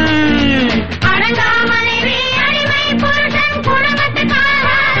குடும்பத்துக்காகாது. அடங்கா மனைவி அடிமை புருஷன்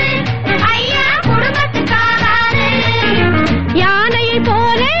குடும்பத்துக்காகாது, ஐயா குடும்பத்துக்காகாது. யானையை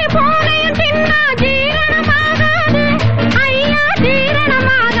போலே போலையும் தின்னா ஜீரணமாகாது, ஐயா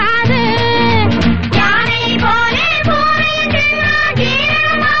ஜீரணமாகாது. யானையை போலே போலையும் தின்னா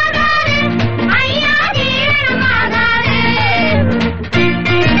ஜீரணமாகாது, ஐயா ஜீரணமாகாது.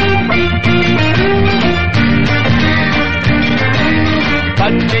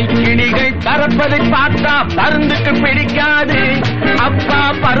 பச்சை கிளிகள் பறப்பதை பார்த்தா பருந்துக்கு பிடிக்காது, அப்பா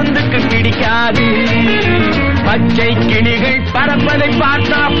பருந்துக்கு பிடிக்காது. பச்சை கிளிகள் பறப்பதை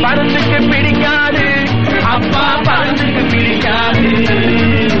பார்த்தா பருந்துக்கு பிடிக்காது, அப்பா பருந்துக்கு பிடிக்காது.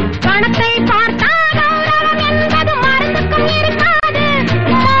 பணத்தை பார்த்தா கௌரவம் என்பது மருந்துக்கும் இருக்காது,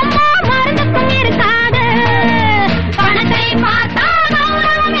 அம்மா மருந்துக்கும் இருக்காது. பணத்தை பார்த்தா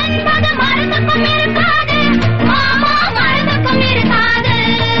கௌரவம் என்பது மருந்துக்கும் இருக்காது, அம்மா மருந்துக்கும் இருக்காது.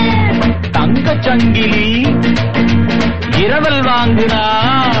 தங்கச் சங்கிலி இரவல் வாங்குனா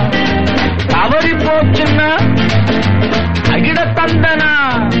தவறி போச்சுன்னா அகிட தந்தனா.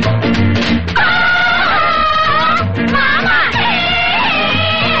 மாமா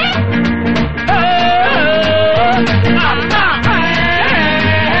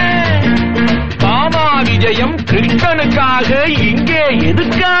மாமா விஜயம் கிருஷ்ணனுக்காக இங்கே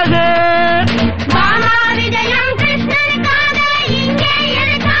எதுக்காக? மாமா விஜயம் கிருஷ்ணனுக்காக இங்கே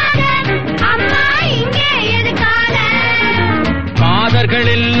எதுக்காக, அம்மா இங்கே எதுக்காக? மாதர்கள்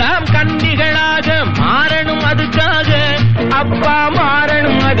எல்லாம் கன்னிகளாக மாறணும் அதுக்காக, அப்பா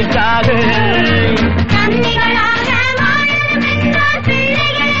மாறணும் அதுக்காக. கன்னிகளாக வாழணும் என்றால்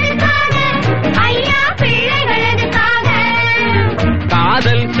பிள்ளைகள் எதுக்காக, ஐயா பிள்ளைகள் எதுக்காக?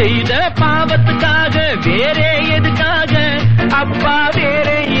 காதல் செய்த பாவத்துக்காக வேறே எதுக்காக,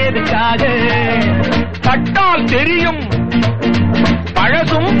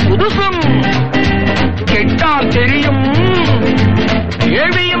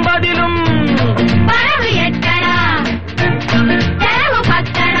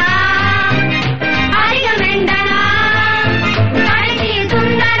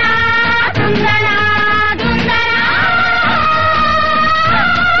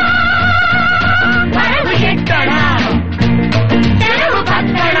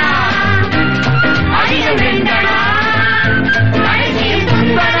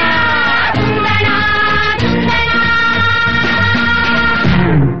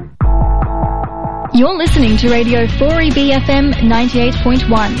 You're listening to Radio 4EB FM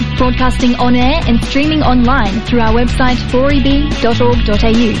 98.1, broadcasting on air and streaming online through our website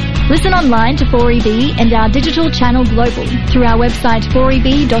 4eb.org.au. Listen online to 4EB and our digital channel Global through our website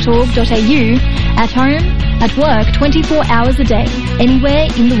 4eb.org.au, at home, at work 24 hours a day, anywhere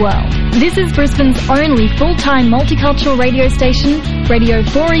in the world. This is Brisbane's only full-time multicultural radio station, Radio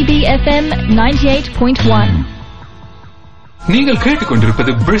 4EB FM 98.1. நீங்கள்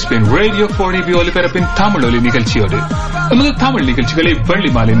கேட்டுக்கொண்டிருப்பது Brisbane radio 4EB ஒலிபரப்பின் தமிழ் ஒலி நிகழ்ச்சியோடு. நமது தமிழ் நிகழ்ச்சிகளை வெள்ளி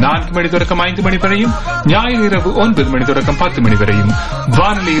மாலை 4 மணி தொடக்கம் 5 மணி வரையும், ஞாயிறு இரவு 9 மணி தொடக்கம் 10 மணி வரையும்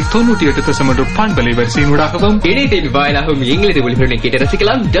வானொலியில் 98.1 பண்பலை வரிசையினூடாகவும் இணையத்தின் வாயிலாகவும் எங்களது ஒலிபரப்பை கேட்டு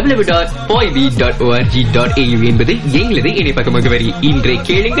ரசிக்கலாம். www.4eb.org.au என்பது எங்களது இணைப்பக்க முகவரி. இன்றை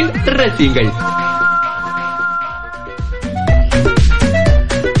கேளுங்கள், ரசியுங்கள்.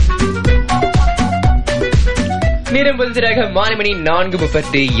 நேரம் பொழுதுராக மாலை மணி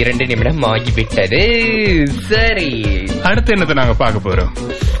 4:32 ஆகிவிட்டது. சரி, அடுத்து என்னத்தை நாங்க பார்க்க போறோம்?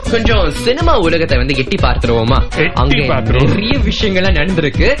 கொஞ்சம் சினிமா உலகத்தை எட்டி பார்த்துருவோமா? அங்க நிறைய விஷயங்கள்லாம்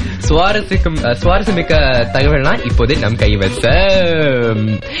நடந்திருக்கு. சுவாரஸ்யமிக்க தகவல்லாம் இப்போது நம் கைவசம்.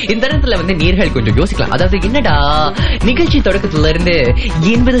 இந்த இடத்துல நேர்கள் கொஞ்சம் யோசிக்கலாம். அதாவது என்னடா நிகழ்ச்சி தொடக்கத்துல இருந்து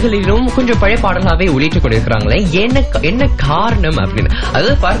 80களிலும் கொஞ்சம் பழைய பாடலாவே ஒளிட்டுக் கொண்டிருக்கிறாங்களே, என்ன காரணம் அப்படின்னு.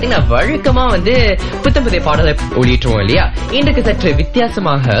 அதாவது பார்த்தீங்கன்னா வழக்கமா புத்தம் புதிய பாடலை ஒளிட்டுவோம் இல்லையா? இன்றைக்கு சற்று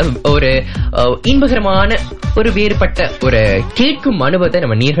வித்தியாசமாக ஒரு இன்பகரமான ஒரு வேறுபட்ட ஒரு கேட்கும் அனுபவத்தை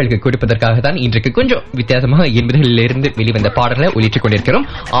நம்ம நேர்களுக்கு கொடுப்பதற்காக தான் இன்றைக்கு கொஞ்சம் வித்தியாசமாக 80களில் இருந்து வெளிவந்த பாடல்களை ஒளிட்டுக் கொண்டிருக்கிறோம்.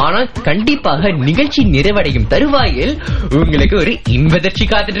 ஆனால் கண்டிப்பாக நிகழ்ச்சி நிறைவடையும் தருவாயில் உங்களுக்கு ஒரு இன்பதர்ச்சி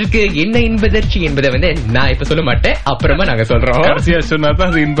காத்துட்டு இருக்கு. என்ன இன்பதர்ச்சி என்பதை நான் இப்ப சொல்ல மாட்டேன், அப்புறமா நாங்க சொல்றோம்.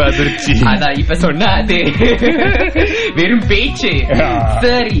 சொன்னாதான் இன்ப அதிர்ச்சி. அதான் இப்ப சொன்னா அது வெறும் பேச்சு.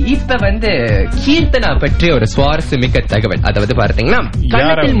 சரி, இப்ப கீர்த்தனா பற்றி ஒரு சுவாரஸ்யமிக்க தகவல். அதாவது பார்த்தீங்கன்னா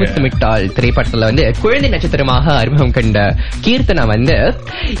கண்ணத்தில் முத்தமிட்டால் திரைப்படத்துல குழந்தை நட்சத்திரமாக அறிமுகம் கண்ட கீர்த்தனா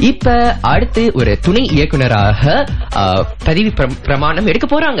இப்ப அடுத்து ஒரு துணை இயக்குனராக பதவி பிரமாணம் எடுக்க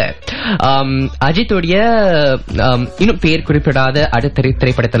போறாங்க. அஜித்துடைய இன்னும் பேர் குறிப்பிடாத அடுத்த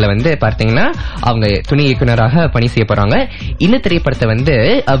திரைப்படத்துல பார்த்தீங்கன்னா அவங்க துணை இயக்குனராக பணி செய்ய போறாங்க. இந்த திரைப்படத்தை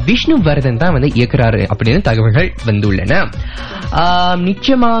விஷ்ணு வர்தன் தான் இயக்குறாரு அப்படின்னு தகவல்கள் வந்துள்ளன.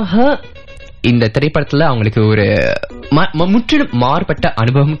 நிச்சயமாக இந்த திரைப்படத்துல அவங்களுக்கு ஒரு முற்றிலும் மாறுபட்ட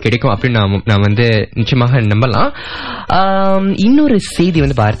அனுபவம் கிடைக்கும் அப்படின்னு நான் நிச்சயமாக நம்பலாம். இன்னொரு செய்தி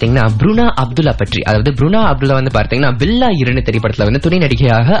பார்த்தீங்கன்னா புருனா அப்துல்லா பற்றி. அதாவது புருனா அப்துல்லா பார்த்தீங்கன்னா பில்லா 2 திரைப்படத்துல துணை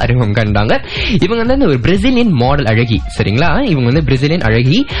நடிகையாக அறிமுகம் கண்டாங்க. இவங்க ஒரு பிரேசிலியன் மாடல் அழகி. சரிங்களா? இவங்க பிரேசிலியன்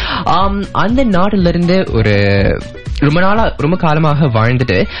அழகி. அந்த நாடுல இருந்து ஒரு ரொம்ப காலமாக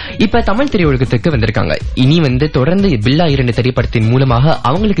வாழ்ந்துட்டு இப்ப தமிழ் திரையுலகத்துக்கு வந்திருக்காங்க. இனி தொடர்ந்து பில்லா 2 திரைப்படத்தின் மூலமாக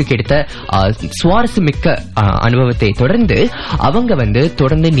அவங்களுக்கு கிடைத்த சுவாரஸ்யமிக்க அனுபவத்தை தொடர்ந்து அவங்க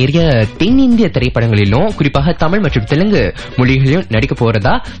தொடர்ந்து நிறைய தென்னிந்திய திரைப்படங்களிலும் குறிப்பாக தமிழ் மற்றும் தெலுங்கு மொழிகளிலும் நடிக்க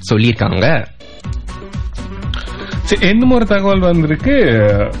போறதா சொல்லியிருக்காங்க. இன்னும் ஒரு தகவல் வந்திருக்கு.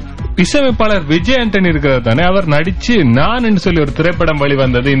 இசையமைப்பாளர் விஜய் ஆண்டனி இருக்கிறது தானே, அவர் நடிச்சு நான் சொல்லி ஒரு திரைப்படம்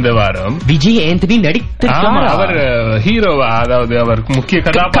வெளிவந்தது இந்த வாரம். விஜய் ஆண்டனி நடித்திருக்கார். அவர் ஹீரோவா, அதாவது அவர் முக்கிய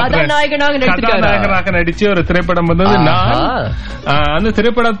கதாநாயகனாக நடிச்சு ஒரு திரைப்படம் வந்தது நான். அந்த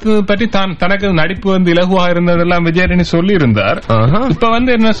திரைப்படத்தை பற்றி தனக்கு நடிப்பு இலகுவாக இருந்ததெல்லாம் விஜய் ஆண்டனி சொல்லி இருந்தார். இப்ப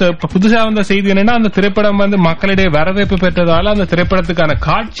என்ன புதுசா வந்த செய்தி என்னன்னா, அந்த திரைப்படம் மக்களிடையே வரவேற்பு பெற்றதால அந்த திரைப்படத்துக்கான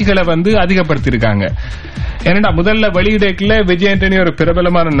காட்சிகளை அதிகப்படுத்திருக்காங்க. ஏன்னா முதல்ல வெளியிடக்குள்ள விஜய் ஆண்டனி ஒரு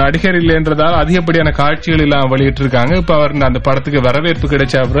பிரபலமான நடிகர் இல்லைன்றதால அதிகப்படியான காட்சிகள் எல்லாம் வெளியிட்டு இருக்காங்க. இப்ப அவர் அந்த படத்துக்கு வரவேற்பு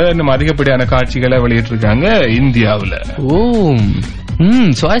கிடைச்ச அப்புறம் இன்னும் அதிகப்படியான காட்சிகளை வெளியிட்டு இருக்காங்க இந்தியாவுல.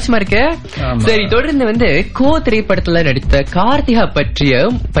 சுவாரஸ்யமா இருக்க. சரி, தொடர்ந்து கோ திரைப்படத்துல நடித்த கார்த்திகா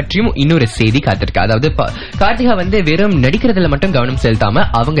பற்றியும் இன்னொரு செய்தி காத்திருக்கு. அதாவது கார்த்திகா வெறும் நடிக்கிறதுல மட்டும் கவனம் செலுத்தாம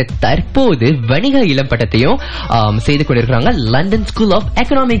அவங்க தற்போது வணிக இளம் பட்டத்தையும் செய்து கொண்டிருக்கிறாங்க லண்டன் ஸ்கூல் ஆஃப்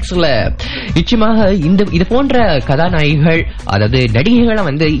எக்கனாமிக்ஸ்ல. நிச்சயமாக இது போன்ற கதாநாயகிகள், அதாவது நடிகைகள்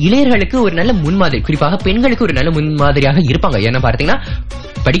இளையர்களுக்கு ஒரு நல்ல முன்மாதிரி, குறிப்பாக பெண்களுக்கு ஒரு நல்ல முன்மாதிரியாக இருப்பாங்க. ஏன்னா பார்த்தீங்கன்னா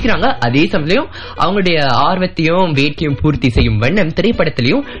படிக்கிறாங்க, அதே சமயம் அவங்களுடைய ஆர்வத்தையும் வேட்கையும் பூர்த்தி செய்யும் வண்ணம்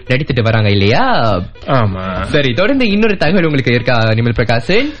திரைப்படத்திலையும் நடித்துட்டு வராங்க இல்லையா? ஆமா. சரி, தொடர்ந்து இன்னொரு தகவல் உங்களுக்கு இருக்கா நிமல்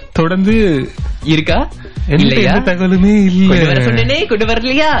பிரகாஷ்? தொடர்ந்து இருக்கா? இல்லையா? தகவலுமே இல்ல. சொன்னேனே, கொண்டு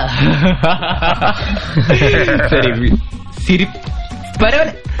வரலையா? சரி,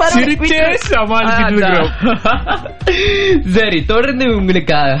 சரி, தொடர்ந்து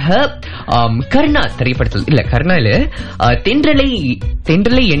உங்களுக்காக கர்ணா திரைப்படத்தில்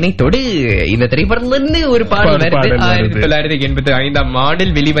தென்றலை எண்ணெய்த்தோடு இந்த திரைப்படத்துல இருந்து ஒரு பாடல் வருது. 1985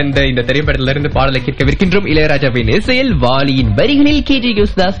 ஆண்டில் வெளிவந்த இந்த திரைப்படத்தில இருந்து பாடலை கேட்கவிருக்கின்றோம். இளையராஜாவின் இசையில் வாலியின் வரிகளில் கேஜே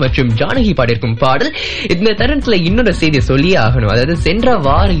யேசுதாஸ் மற்றும் ஜானகி பாடியிருக்கும் பாடல். இந்த தருணத்துல இன்னொரு செய்தியை சொல்லியே ஆகணும். அதாவது சென்ற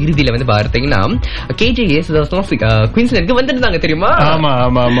வார இறுதியில வந்து பார்த்தீங்கன்னா கேஜே யேசுதாஸ் குயின்ஸ்லாந்துக்கு வந்திருந்தாங்க தெரியுமா?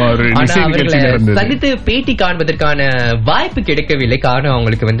 சந்தித்து பேட்டி காண்பதற்கான வாய்ப்பு கிடைக்கவில்லை. காரணம்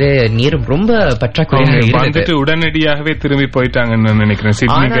அவங்களுக்கு வந்து நேரம் ரொம்ப பற்றாக்குறை. உடனடியாகவே திரும்பி போயிட்டாங்கன்னு நினைக்கிறேன்.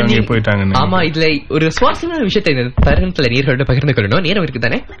 சிட்னிக்கு போயிட்டாங்க. ஆமா, இதுல ஒரு சுவாரஸ்யமான விஷயத்தை இந்த தருணத்துல நேர்களோட பகிர்ந்து கொள்ளணும். நேரம் இருக்கு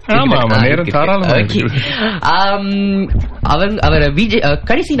தானே? அவர்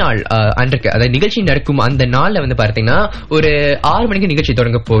கடைசி நாள் அன்றைக்கு அதாவது நிகழ்ச்சி நடக்கும் அந்த நாள்ல வந்து பார்த்தீங்கன்னா ஒரு 6 மணிக்கு நிகழ்ச்சி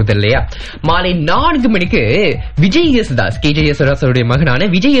தொடங்க போகுது இல்லையா? மாலை 4 மணிக்கு விஜய் யேசுதாஸ், கேஜே யேசுதாஸோட மகனான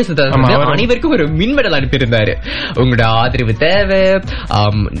விஜய் யேசுதாஸ் அனைவருக்கும் ஒரு மின்மடல் அனுப்பியிருந்தாரு. உங்களோட ஆதரவு தேவை.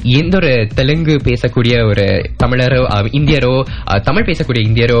 எந்த ஒரு தெலுங்கு பேசக்கூடிய ஒரு தமிழரோ, இந்தியரோ, தமிழ் பேசக்கூடிய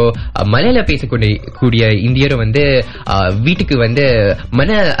இந்தியரோ, மலையாள பேசக்கூடிய இந்தியரோ வந்து வீட்டுக்கு வந்து மன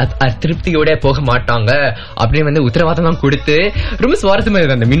திருப்தியோட போக மாட்டாங்க அப்படின்னு வந்து உத்தரவாதம் தான் கொடுத்து ரொம்ப சுவாரஸ்யமா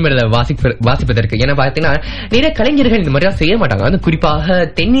இருந்தது அந்த மின்மடலை வாசிப்பதற்கு. ஏன்னா பாத்தீங்கன்னா நிறைய கலைஞர்கள் இந்த மாதிரி செய்ய மாட்டாங்க. அது குறிப்பாக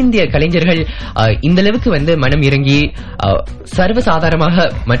தென்னிந்திய கலைஞர்கள் இந்த அளவுக்கு வந்து மனம் இறங்கி சர்வசாதாரணமாக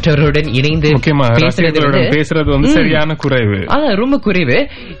மற்றவர்களுடன் இணைந்து பேசுறது வந்து சரியான குறைவு, ரொம்ப குறைவு.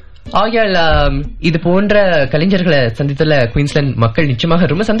 ஆகையால் இது போன்ற கலைஞர்களை சந்தித்துள்ள குயின்ஸ்லாந்து மக்கள் நிச்சயமாக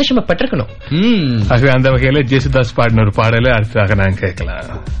ரொம்ப சந்தோஷமா பட்டிருக்கணும். அந்த வகையில ஜேசுதாஸ் பாடின ஒரு பாடலை அடுத்ததாக நான்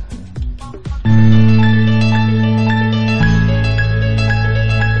கேட்கலாம்.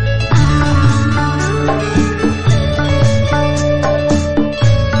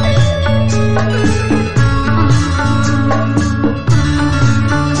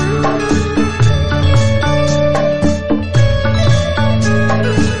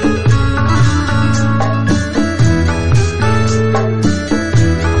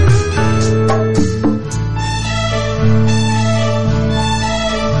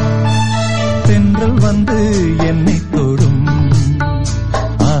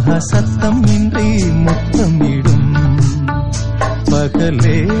 சத்தம் இன்றி முத்தமிடும்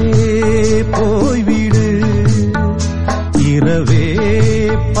பகலே போய்விடு, இரவே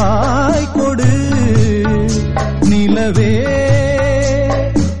பாய் கொடு, நிலவே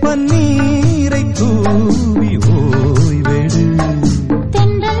பன்னீரை தூவி ஓய்வெடு.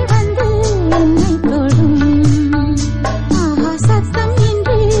 தென்றல் வந்து என்னை தொடும், ஆஹா சத்தம்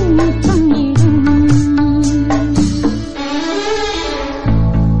இன்றி முத்தமிடும்.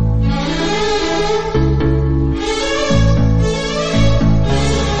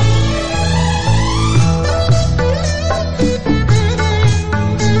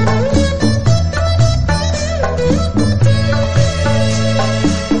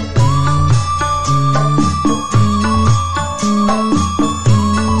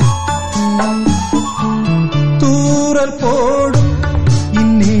 போடும்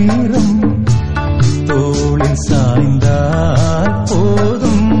இந்நேரம் தோளில் சாய்ந்தால்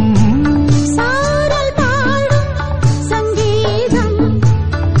போதும், சாரல் பாடும் சங்கீதம்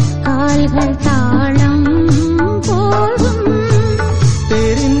கால்கள் தாளம் போடும்.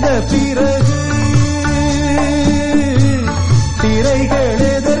 தெரிந்த பிறகு திரைகள்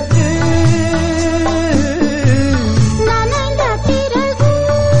எதற்கு, நனைந்த பிறகு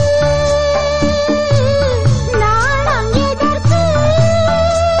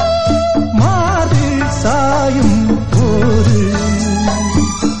சாயும் போது.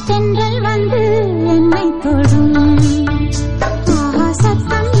 தென்றல் வந்து என்னை தொடும், ஆஹா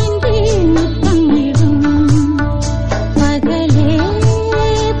சத்தம் இன்றி முத்தமிடும். பகலே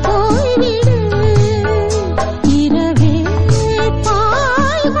போய்விடு, இரவே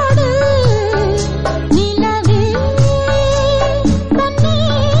பாய் கொடு, நிலவே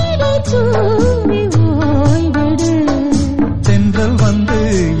தண்ணீரை தூவி ஓய்விடு. தென்றல் வந்து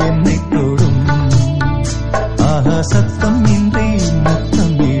என்னை தொடும், ஆஹா சத்தம் இன்றி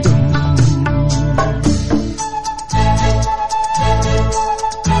முத்தமிடும்.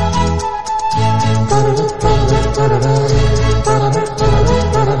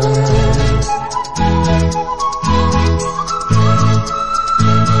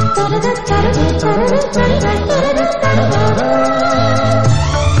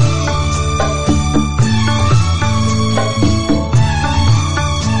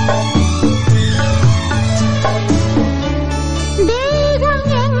 தேகம்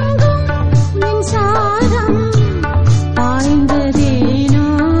எங்கும் மின்சாரம் பாய்ந்ததேனோ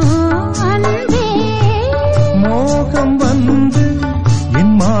அன்பே, மோகம் வந்து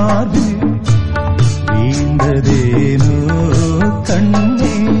என் மார்பில் வீழ்ந்ததேனோ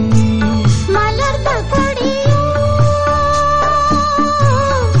கண்ணே.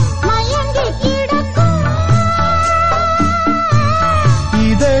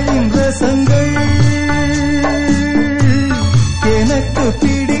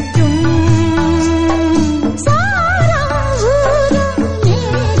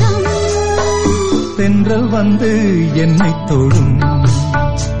 வந்து என்னை தொடும்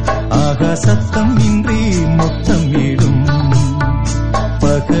ஆகா சத்தம் இன்றி முத்தம் இடும்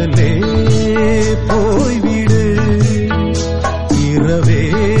பகலே போய்விடு இரவே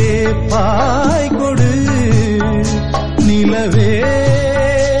பாய் கொடு நிலவே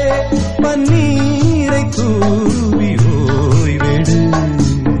பன்னீரை தூவி ஓய்வெடு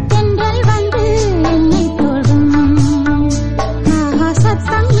தென்றல் வந்து என்னை தொடும் ஆஹா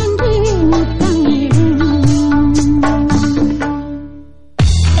சத்தம் இன்றி முத்தம் இடும்.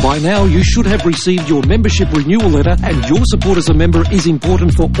 By now, you should have received your membership renewal letter, and your support as a member is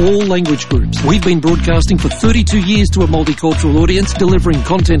important for all language groups. We've been broadcasting for 32 years to a multicultural audience, delivering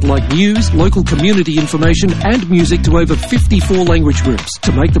content like news, local community information, and music to over 54 language groups.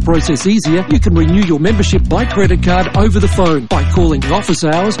 To make the process easier, you can renew your membership by credit card over the phone by calling office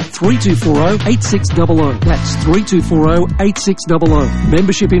hours 3240-8600. That's 3240-8600.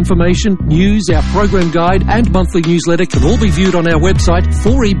 Membership information, news, our program guide, and monthly newsletter can all be viewed on our website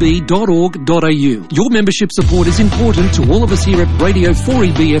 4eb.org.au. Your membership support is important to all of us here at Radio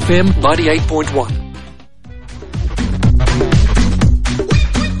 4EB FM 98.1.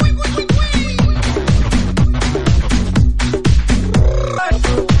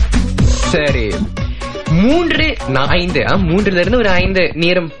 சரி, 3-5 இருந்து ஒரு 5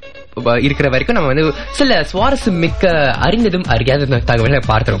 நேரம் இருக்கிற வரைக்கும் நம்ம வந்து சில சுவாரஸ்யம் மிக்க அறிந்ததும் அறியாத தகவலை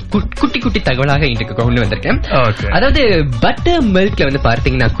பார்க்கிறோம். குட்டி குட்டி தகவலாக இன்றைக்கு கொண்டு வந்திருக்கேன். அதாவது பட்டர் மில்க்ல வந்து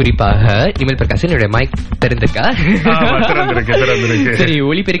பார்த்தீங்கன்னா, குறிப்பாக இமல் பிரகாஷ் என்னோட மைக் திறந்திருக்கா? சரி,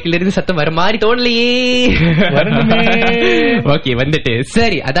 ஒளிபெருக்கில இருந்து சத்தம் வர மாதிரி தோணலையே. ஓகே, வந்துட்டு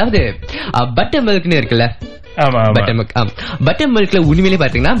சரி. அதாவது பட்டர் மில்க்னு இருக்குல்ல, பட்டர் மில்க்ல உண்மையிலே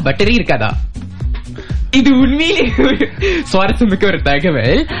பாத்தீங்கன்னா பட்டரே இருக்காதா? இது உண்மையிலே சுவாரஸ்யமிக்க ஒரு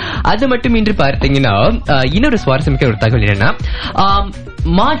தகவல். அது மட்டும் இன்று பார்த்தீங்கன்னா, இன்னொரு சுவாரஸ்யமிக்க ஒரு தகவல் என்னன்னா,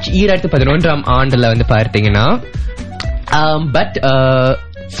 மார்ச் 2011 ஆண்டுல வந்து பார்த்தீங்கன்னா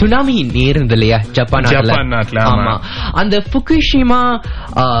சுனாமி நேர்ந்தது இல்லையா ஜப்பான் நாட்டுல. ஆமா, அந்த ஃபுகுஷிமா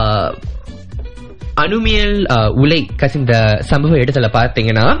அணுமியல் உலை கசிந்த சம்பவ இடத்துல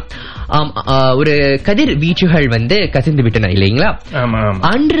பார்த்தீங்கன்னா ஒரு கதிர் வீச்சுகள் வந்து கசிந்து விட்டன இல்லைங்களா?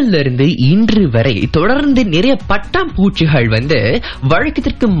 அன்றிலிருந்து இன்று வரை தொடர்ந்து நிறைய பட்டாம்பூச்சிகள் வந்து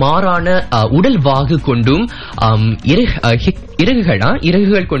வழக்கத்திற்கு மாறான உடல் வாகு கொண்டும்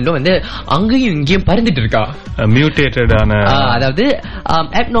இறகுகள் கொண்டும் வந்து அங்கேயும் இங்கேயும் பறந்துட்டு இருக்கா. மியூட்டேட்டடான, அதாவது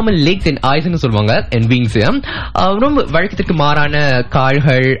abnormal legs and eyes ன்னு சொல்லுவாங்க, and wings. ரொம்ப வழக்கத்திற்கு மாறான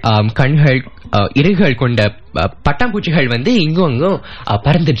கால்கள், கண்கள், இறகுகள் கொண்ட பட்டாம்பூச்சிகள் வந்து இங்கும் அங்கும்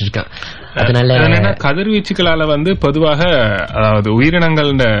பறந்துட்டு இருக்கான். அதனால கதிர்வீச்சுகளால வந்து பொதுவாக, அதாவது உயிரினங்கள்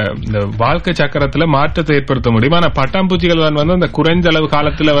இந்த வாழ்க்கை சக்கரத்துல மாற்றத்தை ஏற்படுத்த முடியும். ஆனா பட்டாம்பூச்சிகள் வந்து அந்த குறைஞ்ச அளவு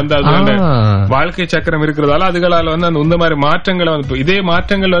காலத்துல வந்து அது வாழ்க்கை சக்கரம் இருக்கிறதால அதுகளால வந்து அந்த மாதிரி மாற்றங்களை வந்து, இதே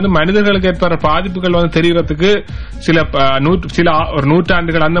மாற்றங்கள் வந்து மனிதர்களுக்கு ஏற்படுற பாதிப்புகள் வந்து தெரியறதுக்கு சில ஒரு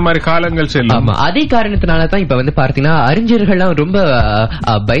நூற்றாண்டுகள் அந்த மாதிரி காலங்கள் செல்லும். அதே காரணத்தினாலதான் இப்ப வந்து பார்த்தீங்கன்னா அறிஞர்கள்லாம் ரொம்ப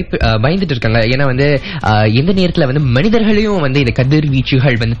பயந்துட்டு இருக்காங்க. ஏன்னா வந்து எந்த நேரத்துல வந்து மனிதர்களையும் வந்து இந்த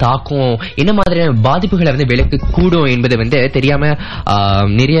கதிர்வீச்சுகள் வந்து தாக்கும், என்ன மாதிரியான பாதிப்புகளை வந்து விலக்கு கூடும் என்பது வந்து தெரியாம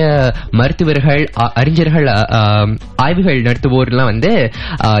நிறைய மருத்துவர்கள், அறிஞர்கள், ஆய்வுகள் நடத்துவோர்லாம் வந்து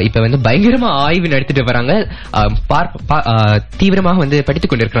இப்ப வந்து பயங்கரமா ஆய்வு நடத்திட்டு வராங்க. தீவிரமாக வந்து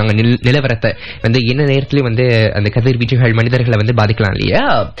படித்துக் கொண்டிருக்கிறாங்க நிலவரத்தை வந்து என்ன நேரத்திலயும் வந்து அந்த கதிர்வீச்சுகள் மனிதர்களை வந்து பாதிக்கலாம் இல்லையா?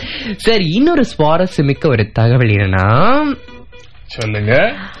 சரி, இன்னொரு சுவாரஸ்யமிக்க ஒரு தகவல் என்னன்னா, சொல்லுங்க.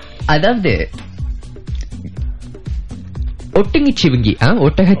 அதாவது ஒட்டகச்சிவிங்கி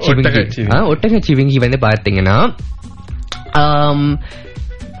வந்து பார்த்தீங்கன்னா,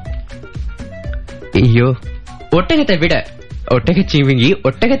 ஐயோ, ஒட்டகத்தை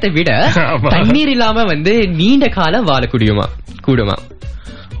விட தண்ணீர் இல்லாம வந்து நீண்ட காலம் வாழக்கூடியமா கூடுமா?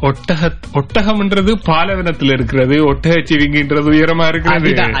 ஒட்டகம்ன்றது பாலைவனத்தில் இருக்கிறது, ஒட்டகச்சிவிங்கின்றது உயரமா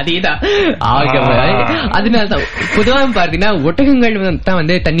இருக்கிறது. அதேதான். அதனாலதான் பொதுவாக பார்த்தீங்கன்னா ஒட்டகங்கள் தான்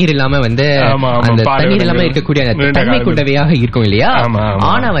வந்து தண்ணீர் இல்லாம வந்து அந்த தண்ணீர் இல்லாம இருக்கக்கூடிய தன்மை கொண்டவையாக இருக்கும் இல்லையா?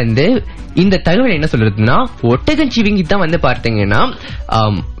 ஆனா வந்து இந்த தகவல் என்ன சொல்றதுன்னா, ஒட்டகச்சிவிங்கி தான் வந்து பார்த்தீங்கன்னா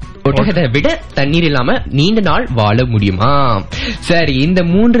ஒட்டகத்தை விட தண்ணீர் இல்லாம நீண்ட நாள் வாழ முடியுமா? சரி, இந்த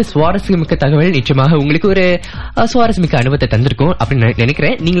 3 சுவாரஸ்யமிக்க தகவல் நிச்சயமாக உங்களுக்கு ஒரு சுவாரஸ்யமிக்க அனுபவத்தை தந்திருக்கும் அப்படின்னு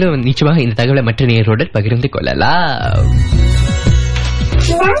நினைக்கிறேன். நீங்களும் நிச்சயமாக இந்த தகவலை மற்ற நேயரோடு பகிர்ந்து கொள்ளலாம்.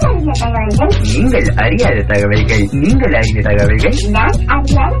 நீங்கள் அறியாத தகவல்கள், நீங்கள் அறிந்த தகவல்கள்,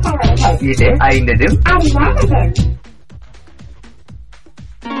 இது அறிந்ததும் அறியாததும்.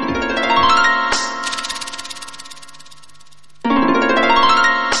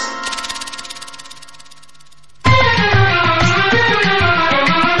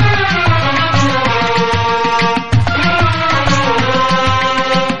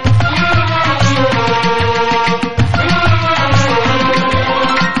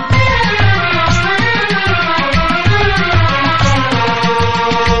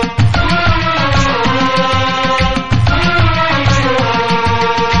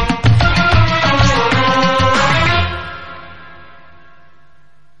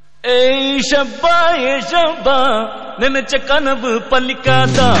 ஷப்பா ஏ ஷப்பா நினைச்ச கனவு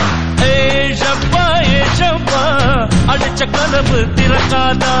பலிக்காதா ஏ ஷப்பா ஏ ஷப்பா அடிச்ச கனவு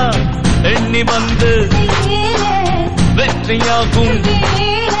திறக்காதா எண்ணி வந்து வெற்றியாகும்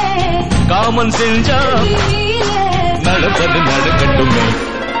காமன் செஞ்சா நடப்பது நடக்கட்டுமே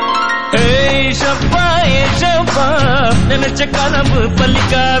ஏய் ஷப்பா ஏ ஷப்பா நினைச்ச கனவு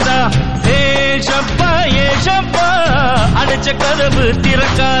பலிக்காதா ஏய் ஷப்பா ஏ ஷப்பா அடிச்ச கனவு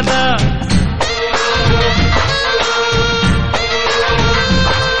திறக்காதா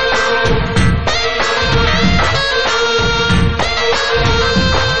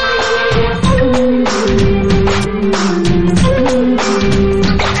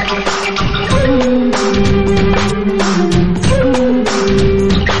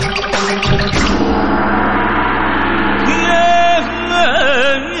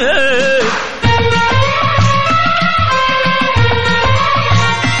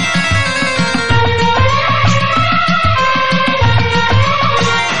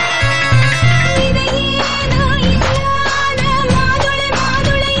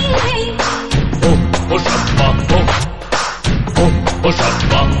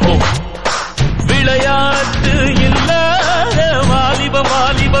விளையாட்டு இல்லாத வாலிபம்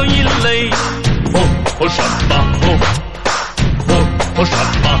வாலிபம் இல்லை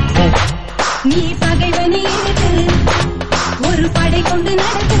நீ பகைவனி எதிர்த்து ஒரு படை கொண்டு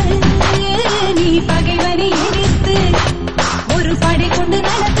நடத்து நீ பகைவனி எதிர்த்து ஒரு படை கொண்டு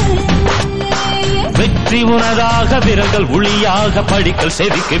நடத்து வெற்றி உனதாக விரல்கள் ஒளியாக படிக்கல்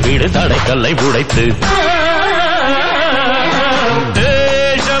செதுக்கி வீடு தடைக்கல்லை உடைத்து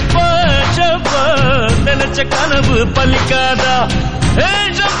நினைச்ச கனவு பலிக்காதா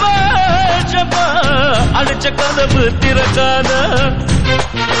அடிச்ச கனவு திறக்காதா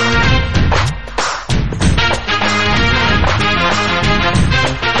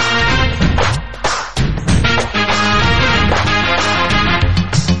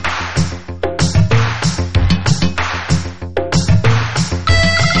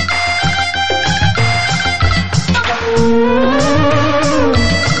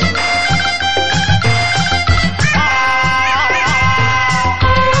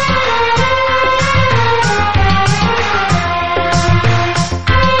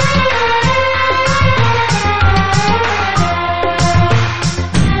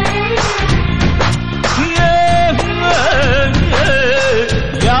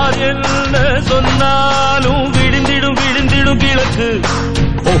சொன்னாலும் விழுந்திடும் விழுந்திடும் கிழக்கு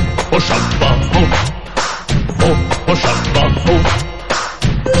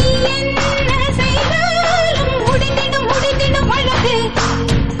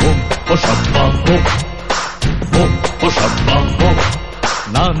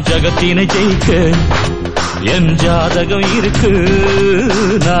நான் ஜகத்தினை ஜெயிக்க என் ஜாதகம் இருக்கு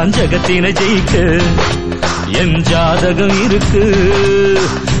நான் ஜகத்தினை ஜெயிக்க என் ஜாதகம் இருக்கு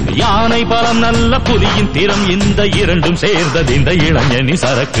யானை பலம் நல்ல புலியின் திறம் இந்த இரண்டும் சேர்ந்தது இந்த இளைஞனி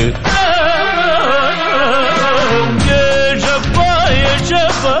சரக்கு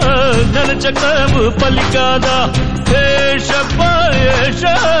நினைச்ச கனவு பலிக்காதா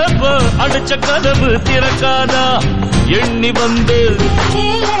அடிச்ச கனவு திறக்காதா எண்ணி வந்து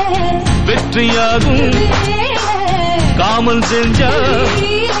வெற்றியாகும் காமல் செஞ்சா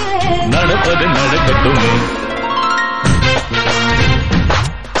நடப்பது நடக்கட்டும்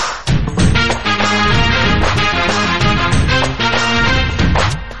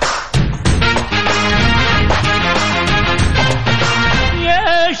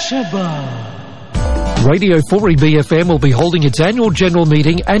Radio 4EB FM will be holding its annual general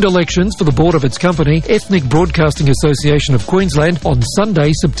meeting and elections for the board of its company, Ethnic Broadcasting Association of Queensland, on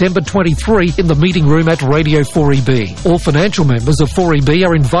Sunday, September 23 in the meeting room at Radio 4EB. All financial members of 4EB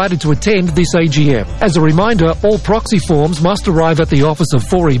are invited to attend this AGM. As a reminder, all proxy forms must arrive at the office of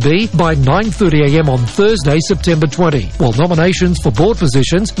 4EB by 9:30am on Thursday, September 20, while nominations for board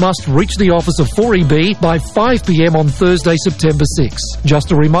positions must reach the office of 4EB by 5pm on Thursday, September 6. Just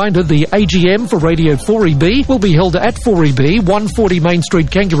a reminder, the AGM for Radio 4EB will be held at 4EB, 140 Main Street,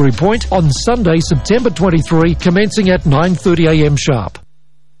 Kangaroo Point, on Sunday, September 23, commencing at 9:30am sharp.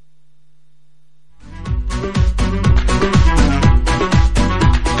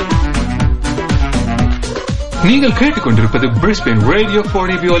 நீங்கள் கேட்டுக்கொண்டிருப்பது Brisbane radio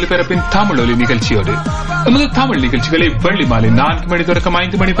 4EB ஒலிபரப்பின் தமிழ் ஒலி நிகழ்ச்சியோடு. நமது தமிழ் நிகழ்ச்சிகளை வெள்ளி மாலை 4 மணி தொடக்கம்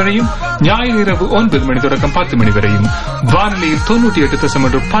 5 மணி வரையும், ஞாயிறு இரவு 9 மணி தொடக்கம் 10 மணி வரையும் வானொலியில்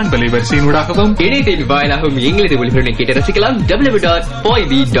 98.1 பண்பலை வரிசையினூடாகவும் இணையத்தின் வாயிலாகவும் எங்களது ஒலிபரப்பை கேட்டு ரசிக்கலாம்.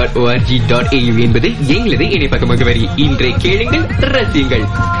 www.4eb.org.au என்பது எங்களது இணைப்பக்க முகவரி. இன்றை கேளுங்கள், ரசியுங்கள்.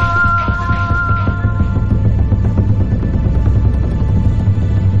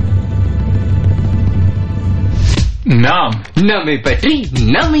 நாம் நம்மை பற்றி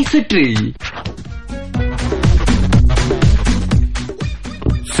நம்மை சுற்றி.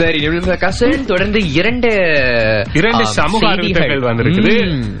 சரி, தொடர்ந்து இரண்டு சமூக அறிவிப்புகள் வந்திருக்குது.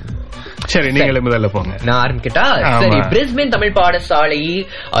 சரி, நீங்களே முதல்ல போங்க. நான் ஆரம்பிக்கட்டா? சரி, பிரிஸ்பேன் தமிழ் பாடசாலை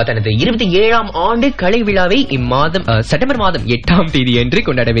தனது 27ஆம் ஆண்டு கலை விழாவை இம்மாதம் செப்டம்பர் மாதம் 8ஆம் தேதி அன்று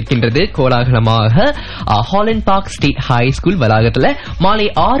கொண்டாடவிருக்கின்றது. கோலாகலமாக Holland Park State High School வளாகத்துல மாலை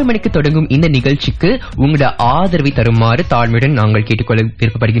 6 மணிக்கு தொடங்கும் இந்த நிகழ்ச்சிக்கு உங்களோட ஆதரவை தருமாறு தாழ்மையுடன் நாங்கள் கேட்டுக்கொள்ள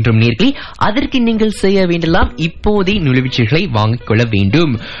விருப்பப்படுகின்றோம். நேர்களே, அதற்கு நீங்கள் செய்ய வேண்டலாம், இப்போதே நுழைவுச்சீட்டுகளை வாங்கிக் கொள்ள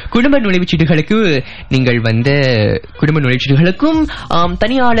வேண்டும். குடும்ப நுழைவுச்சீட்டுகளுக்கு நீங்கள் குடும்ப நுழைவுச்சீட்டுகளுக்கும்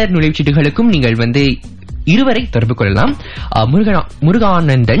தனியாளர் நுழைவுச்சீட்டுகளுக்கும் நீங்கள் இருவரை தொடர்பு கொள்ளலாம்.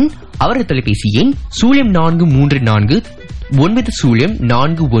 முருகானந்தன் அவரது தொலைபேசி எண் 0434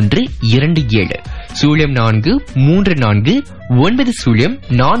 904127 0434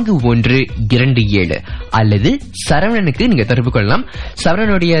 904127 அல்லது சரவணனுக்கு நீங்க தொடர்பு கொள்ளலாம்.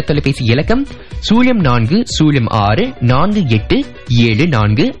 சரவணனுடைய தொலைபேசி இலக்கம்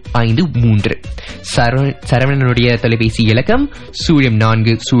 0404487453. சரவணனுடைய தொலைபேசி இலக்கம்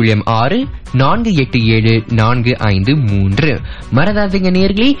 0406487453. மறந்தாதீங்க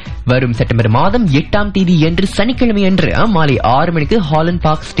நேர்களே, வரும் செப்டம்பர் மாதம் 8ஆம் தேதி என்று சனிக்கிழமை அன்று மாலை 6 மணிக்கு Haaland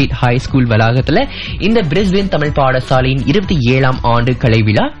Park State High School வளாகத்துல இந்த பிரிஸ்பேன் தமிழ் பாடசாலையின் 27ஆம் ஆண்டு கலை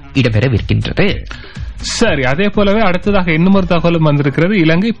விழா இடம்பெறவிருக்கின்றது. சரி, அதே போலவே அடுத்ததாக இன்னொரு தகவலும் வந்திருக்கிறது.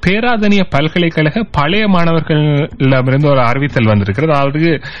 இலங்கை பேராதனிய பல்கலைக்கழக பழைய மாணவர்களிடமிருந்து ஒரு அறிவித்தல் வந்திருக்கிறது.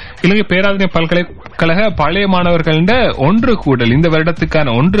 அதாவது இலங்கை பேராதனிய பல்கலைக்கழக பழைய மாணவர்களிட ஒன்று கூடல், இந்த வருடத்துக்கான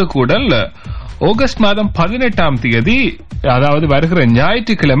ஒன்று கூடல் ஆகஸ்ட் மாதம் 18ஆம் தேதி, அதாவது வருகிற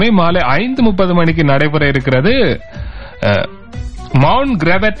ஞாயிற்றுக்கிழமை மாலை 5:30 மணிக்கு நடைபெற இருக்கிறது. மவுண்ட்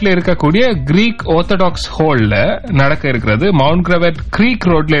கிராவெட்ல இருக்கக்கூடிய கிரீக் ஆர்த்தடாக்ஸ் ஹால்ல நடக்க இருக்கிறது. மவுண்ட் கிராவெட் கிரீக்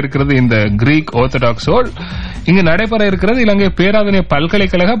ரோட்ல இருக்கிறது இந்த கிரீக் ஆர்த்தடாக்ஸ் ஹால். இங்கு நடைபெற இருக்கிறது இலங்கை பேராதனிய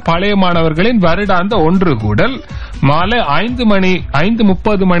பல்கலைக்கழக பழைய மாணவர்களின் வருடாந்த ஒன்று கூடல். மாலை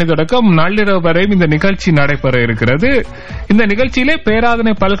 5:30 மணி தொடக்கம் நள்ளிரவு வரையும் இந்த நிகழ்ச்சி நடைபெற இருக்கிறது. இந்த நிகழ்ச்சியிலே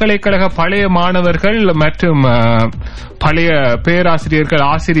பேராதனை பல்கலைக்கழக பழைய மாணவர்கள் மற்றும் பழைய பேராசிரியர்கள்,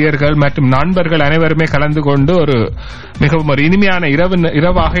 ஆசிரியர்கள் மற்றும் நண்பர்கள் அனைவருமே கலந்து கொண்டு ஒரு மிகவும் ஒரு இனிமையான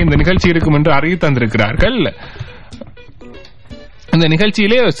இரவாக இந்த நிகழ்ச்சி இருக்கும் என்று அறிவித்து தந்திருக்கிறார்கள். இந்த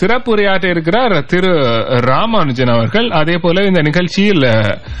நிகழ்ச்சியிலே சிறப்பு உரையாற்ற இருக்கிறார் திரு ராமானுஜன் அவர்கள். அதே போல இந்த நிகழ்ச்சியில்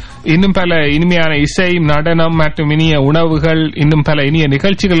இன்னும் பல இனிமையான இசை, நடனம் மற்றும் இனிய உணவுகள், இன்னும் பல இனிய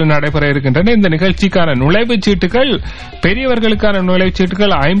நிகழ்ச்சிகள் நடைபெற இருக்கின்றன. இந்த நிகழ்ச்சிக்கான நுழைவுச் சீட்டுகள், பெரியவர்களுக்கான நுழைவுச்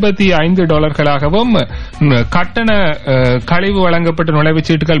சீட்டுகள் $55 கட்டண கழிவு வழங்கப்பட்ட நுழைவுச்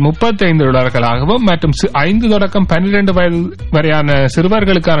சீட்டுகள் $35 மற்றும் 5 தொடக்கம் 12 வயது வரையான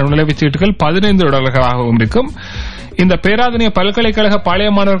சிறுவர்களுக்கான நுழைவுச் சீட்டுகள் $15 இருக்கும். இந்த பேராதனிய பல்கலைக்கழக பழைய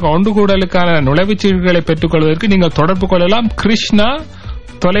மாணவர்கள் ஒன்று கூடலுக்கான நுழைவுச் சீட்டுகளை பெற்றுக் கொள்வதற்கு நீங்கள் தொடர்பு கொள்ளலாம். கிருஷ்ணா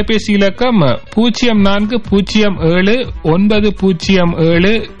தொலைபேசி இலக்கம்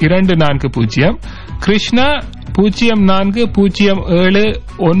 0407907240. கிருஷ்ணா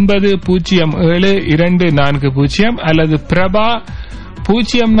 0407907240 அல்லது பிரபா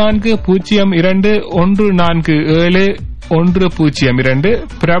 0402147102.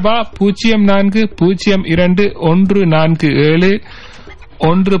 பிரபா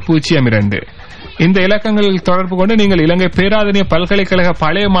 0402147102. இந்த இலக்கங்களில் தொடர்பு கொண்டு நீங்கள் இலங்கை பேராதனிய பல்கலைக்கழக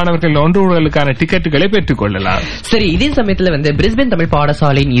பழைய மாணவர்கள் ஒன்று கூடலுக்கான டிக்கெட்டுகளை பெற்றுக் கொள்ளலாம். சரி, இதே சமயத்தில் பிரிஸ்பேன் தமிழ்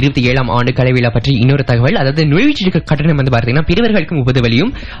பாடசாலையின் 27ஆம் ஆண்டு கலை விழா பற்றி இன்னொரு தகவல். அதாவது நுழைவுச்சீட்டு கட்டணம் பாத்தீங்கன்னா பிரிவர்களுக்கு 30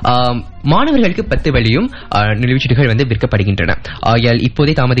 வழியும் மாணவர்களுக்கு 10 வழியும் நுழைவுச்சீட்டுகள் விற்கப்படுகின்றன. ஆகையால்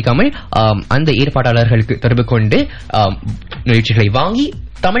இப்போதே தாமதிக்காமல் அந்த ஏற்பாட்டாளர்களுக்கு தொடர்பு கொண்டு நுழைவுச்சீட்டுகளை வாங்கி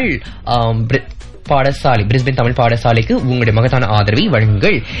தமிழ் பாடசாலை பிரிஸ்பேன் தமிழ் பாடசாலைக்கு உங்களுடைய மகத்தான ஆதரவை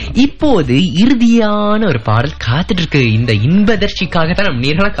வழங்குங்கள். இப்போது இறுதியான ஒரு பாடல் காத்துட்டு இருக்கு. இந்த இன்பதர்ச்சிக்காகத்தான் நம்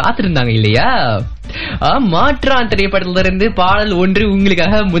நேர்களா காத்திருந்தாங்க இல்லையா? மாற்றான் திரைப்படத்திலிருந்து பாடல் ஒன்று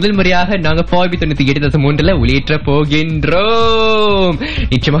உங்களுக்காக முதல் முறையாக நாங்க 98.3 ஒளியேற்ற போகின்றோம்.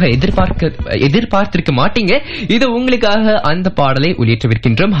 நிச்சயமாக எதிர்பார்த்திருக்க மாட்டீங்க. இது உங்களுக்காக அந்த பாடலை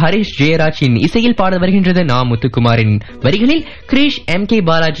ஒளியேற்றவிருக்கின்றோம். ஹரிஷ் ஜெயராஜின் இசையில் பாடல் வருகின்றது. நா முத்துக்குமாரின் வரிகளில் கிரீஷ், M.K.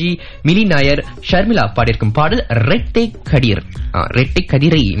 பாலாஜி, மிலி நாயர், ஷர்மிளா பாடியிருக்கும் பாடல் ரெட்டை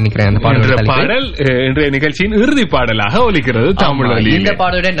கதிரை நினைக்கிறேன். அந்த பாடல் இன்றைய நிகழ்ச்சியின் இறுதி பாடலாக ஒலிக்கிறது. இந்த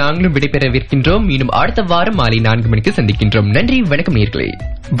பாடலுடன் நாங்களும் விடைபெறவிருக்கின்றோம். மீண்டும் அடுத்த வாரம் மாலை 4 மணிக்கு சந்திக்கின்றோம். நன்றி, வணக்கம் நேர்களே.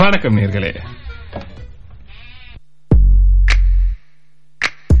 வணக்கம் நேர்களே.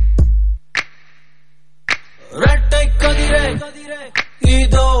 ரெட்டை கதிரே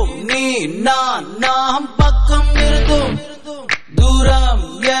இதோ நீ நாம் பக்கம் இருந்தும் தூரம்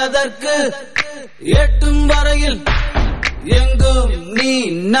எதற்கு எட்டும் வரையில் எங்கும் நீ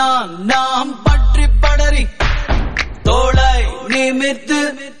நாம் பற்றி படரி தோளை நிமிர்த்து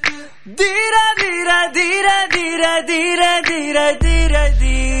தீர தீர தீர தீர தீர தீர தீர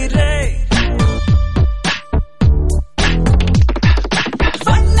தீர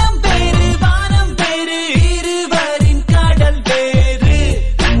வண்ணம் பேரு வானம் பேரு இருவரின் கடல் பேரு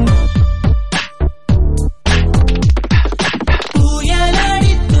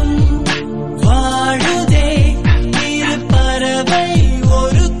புயலடித்தும் வாழுதே இரு பறவை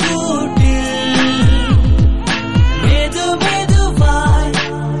ஒரு கூட்டில் மெது மெதுவாய்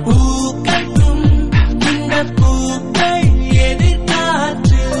பூக்கட்டும் இந்த பூக்கள்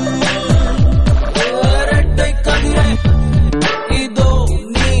எதிர்காற்று இரட்டை கதிரை இதோ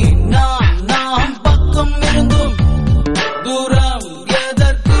நீ நாம் பக்கம் இருந்தும் தூரம்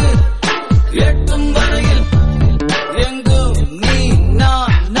எதற்கு எட்டும் வரையில் எங்கும் நீ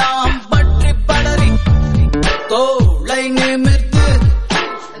நாம் பற்றி படரி தோளை நிமிர்த்து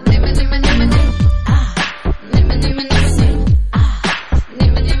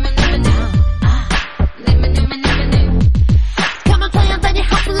Come on, play on, then you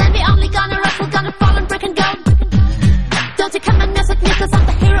hustle and we only gonna wrestle, gonna fall and break and go. Don't you come and mess with me, cause I'm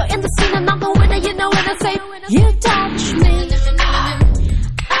the hero in the scene and I'm the winner, you know when I say you touch me.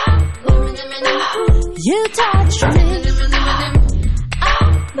 You touch me.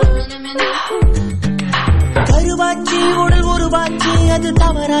 கருவாச்சி உடல் உருவாச்சி அது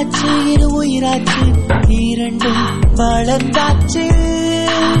தவறாச்சு இரு உயிராச்சு இரண்டும் வளர்ந்தாச்சு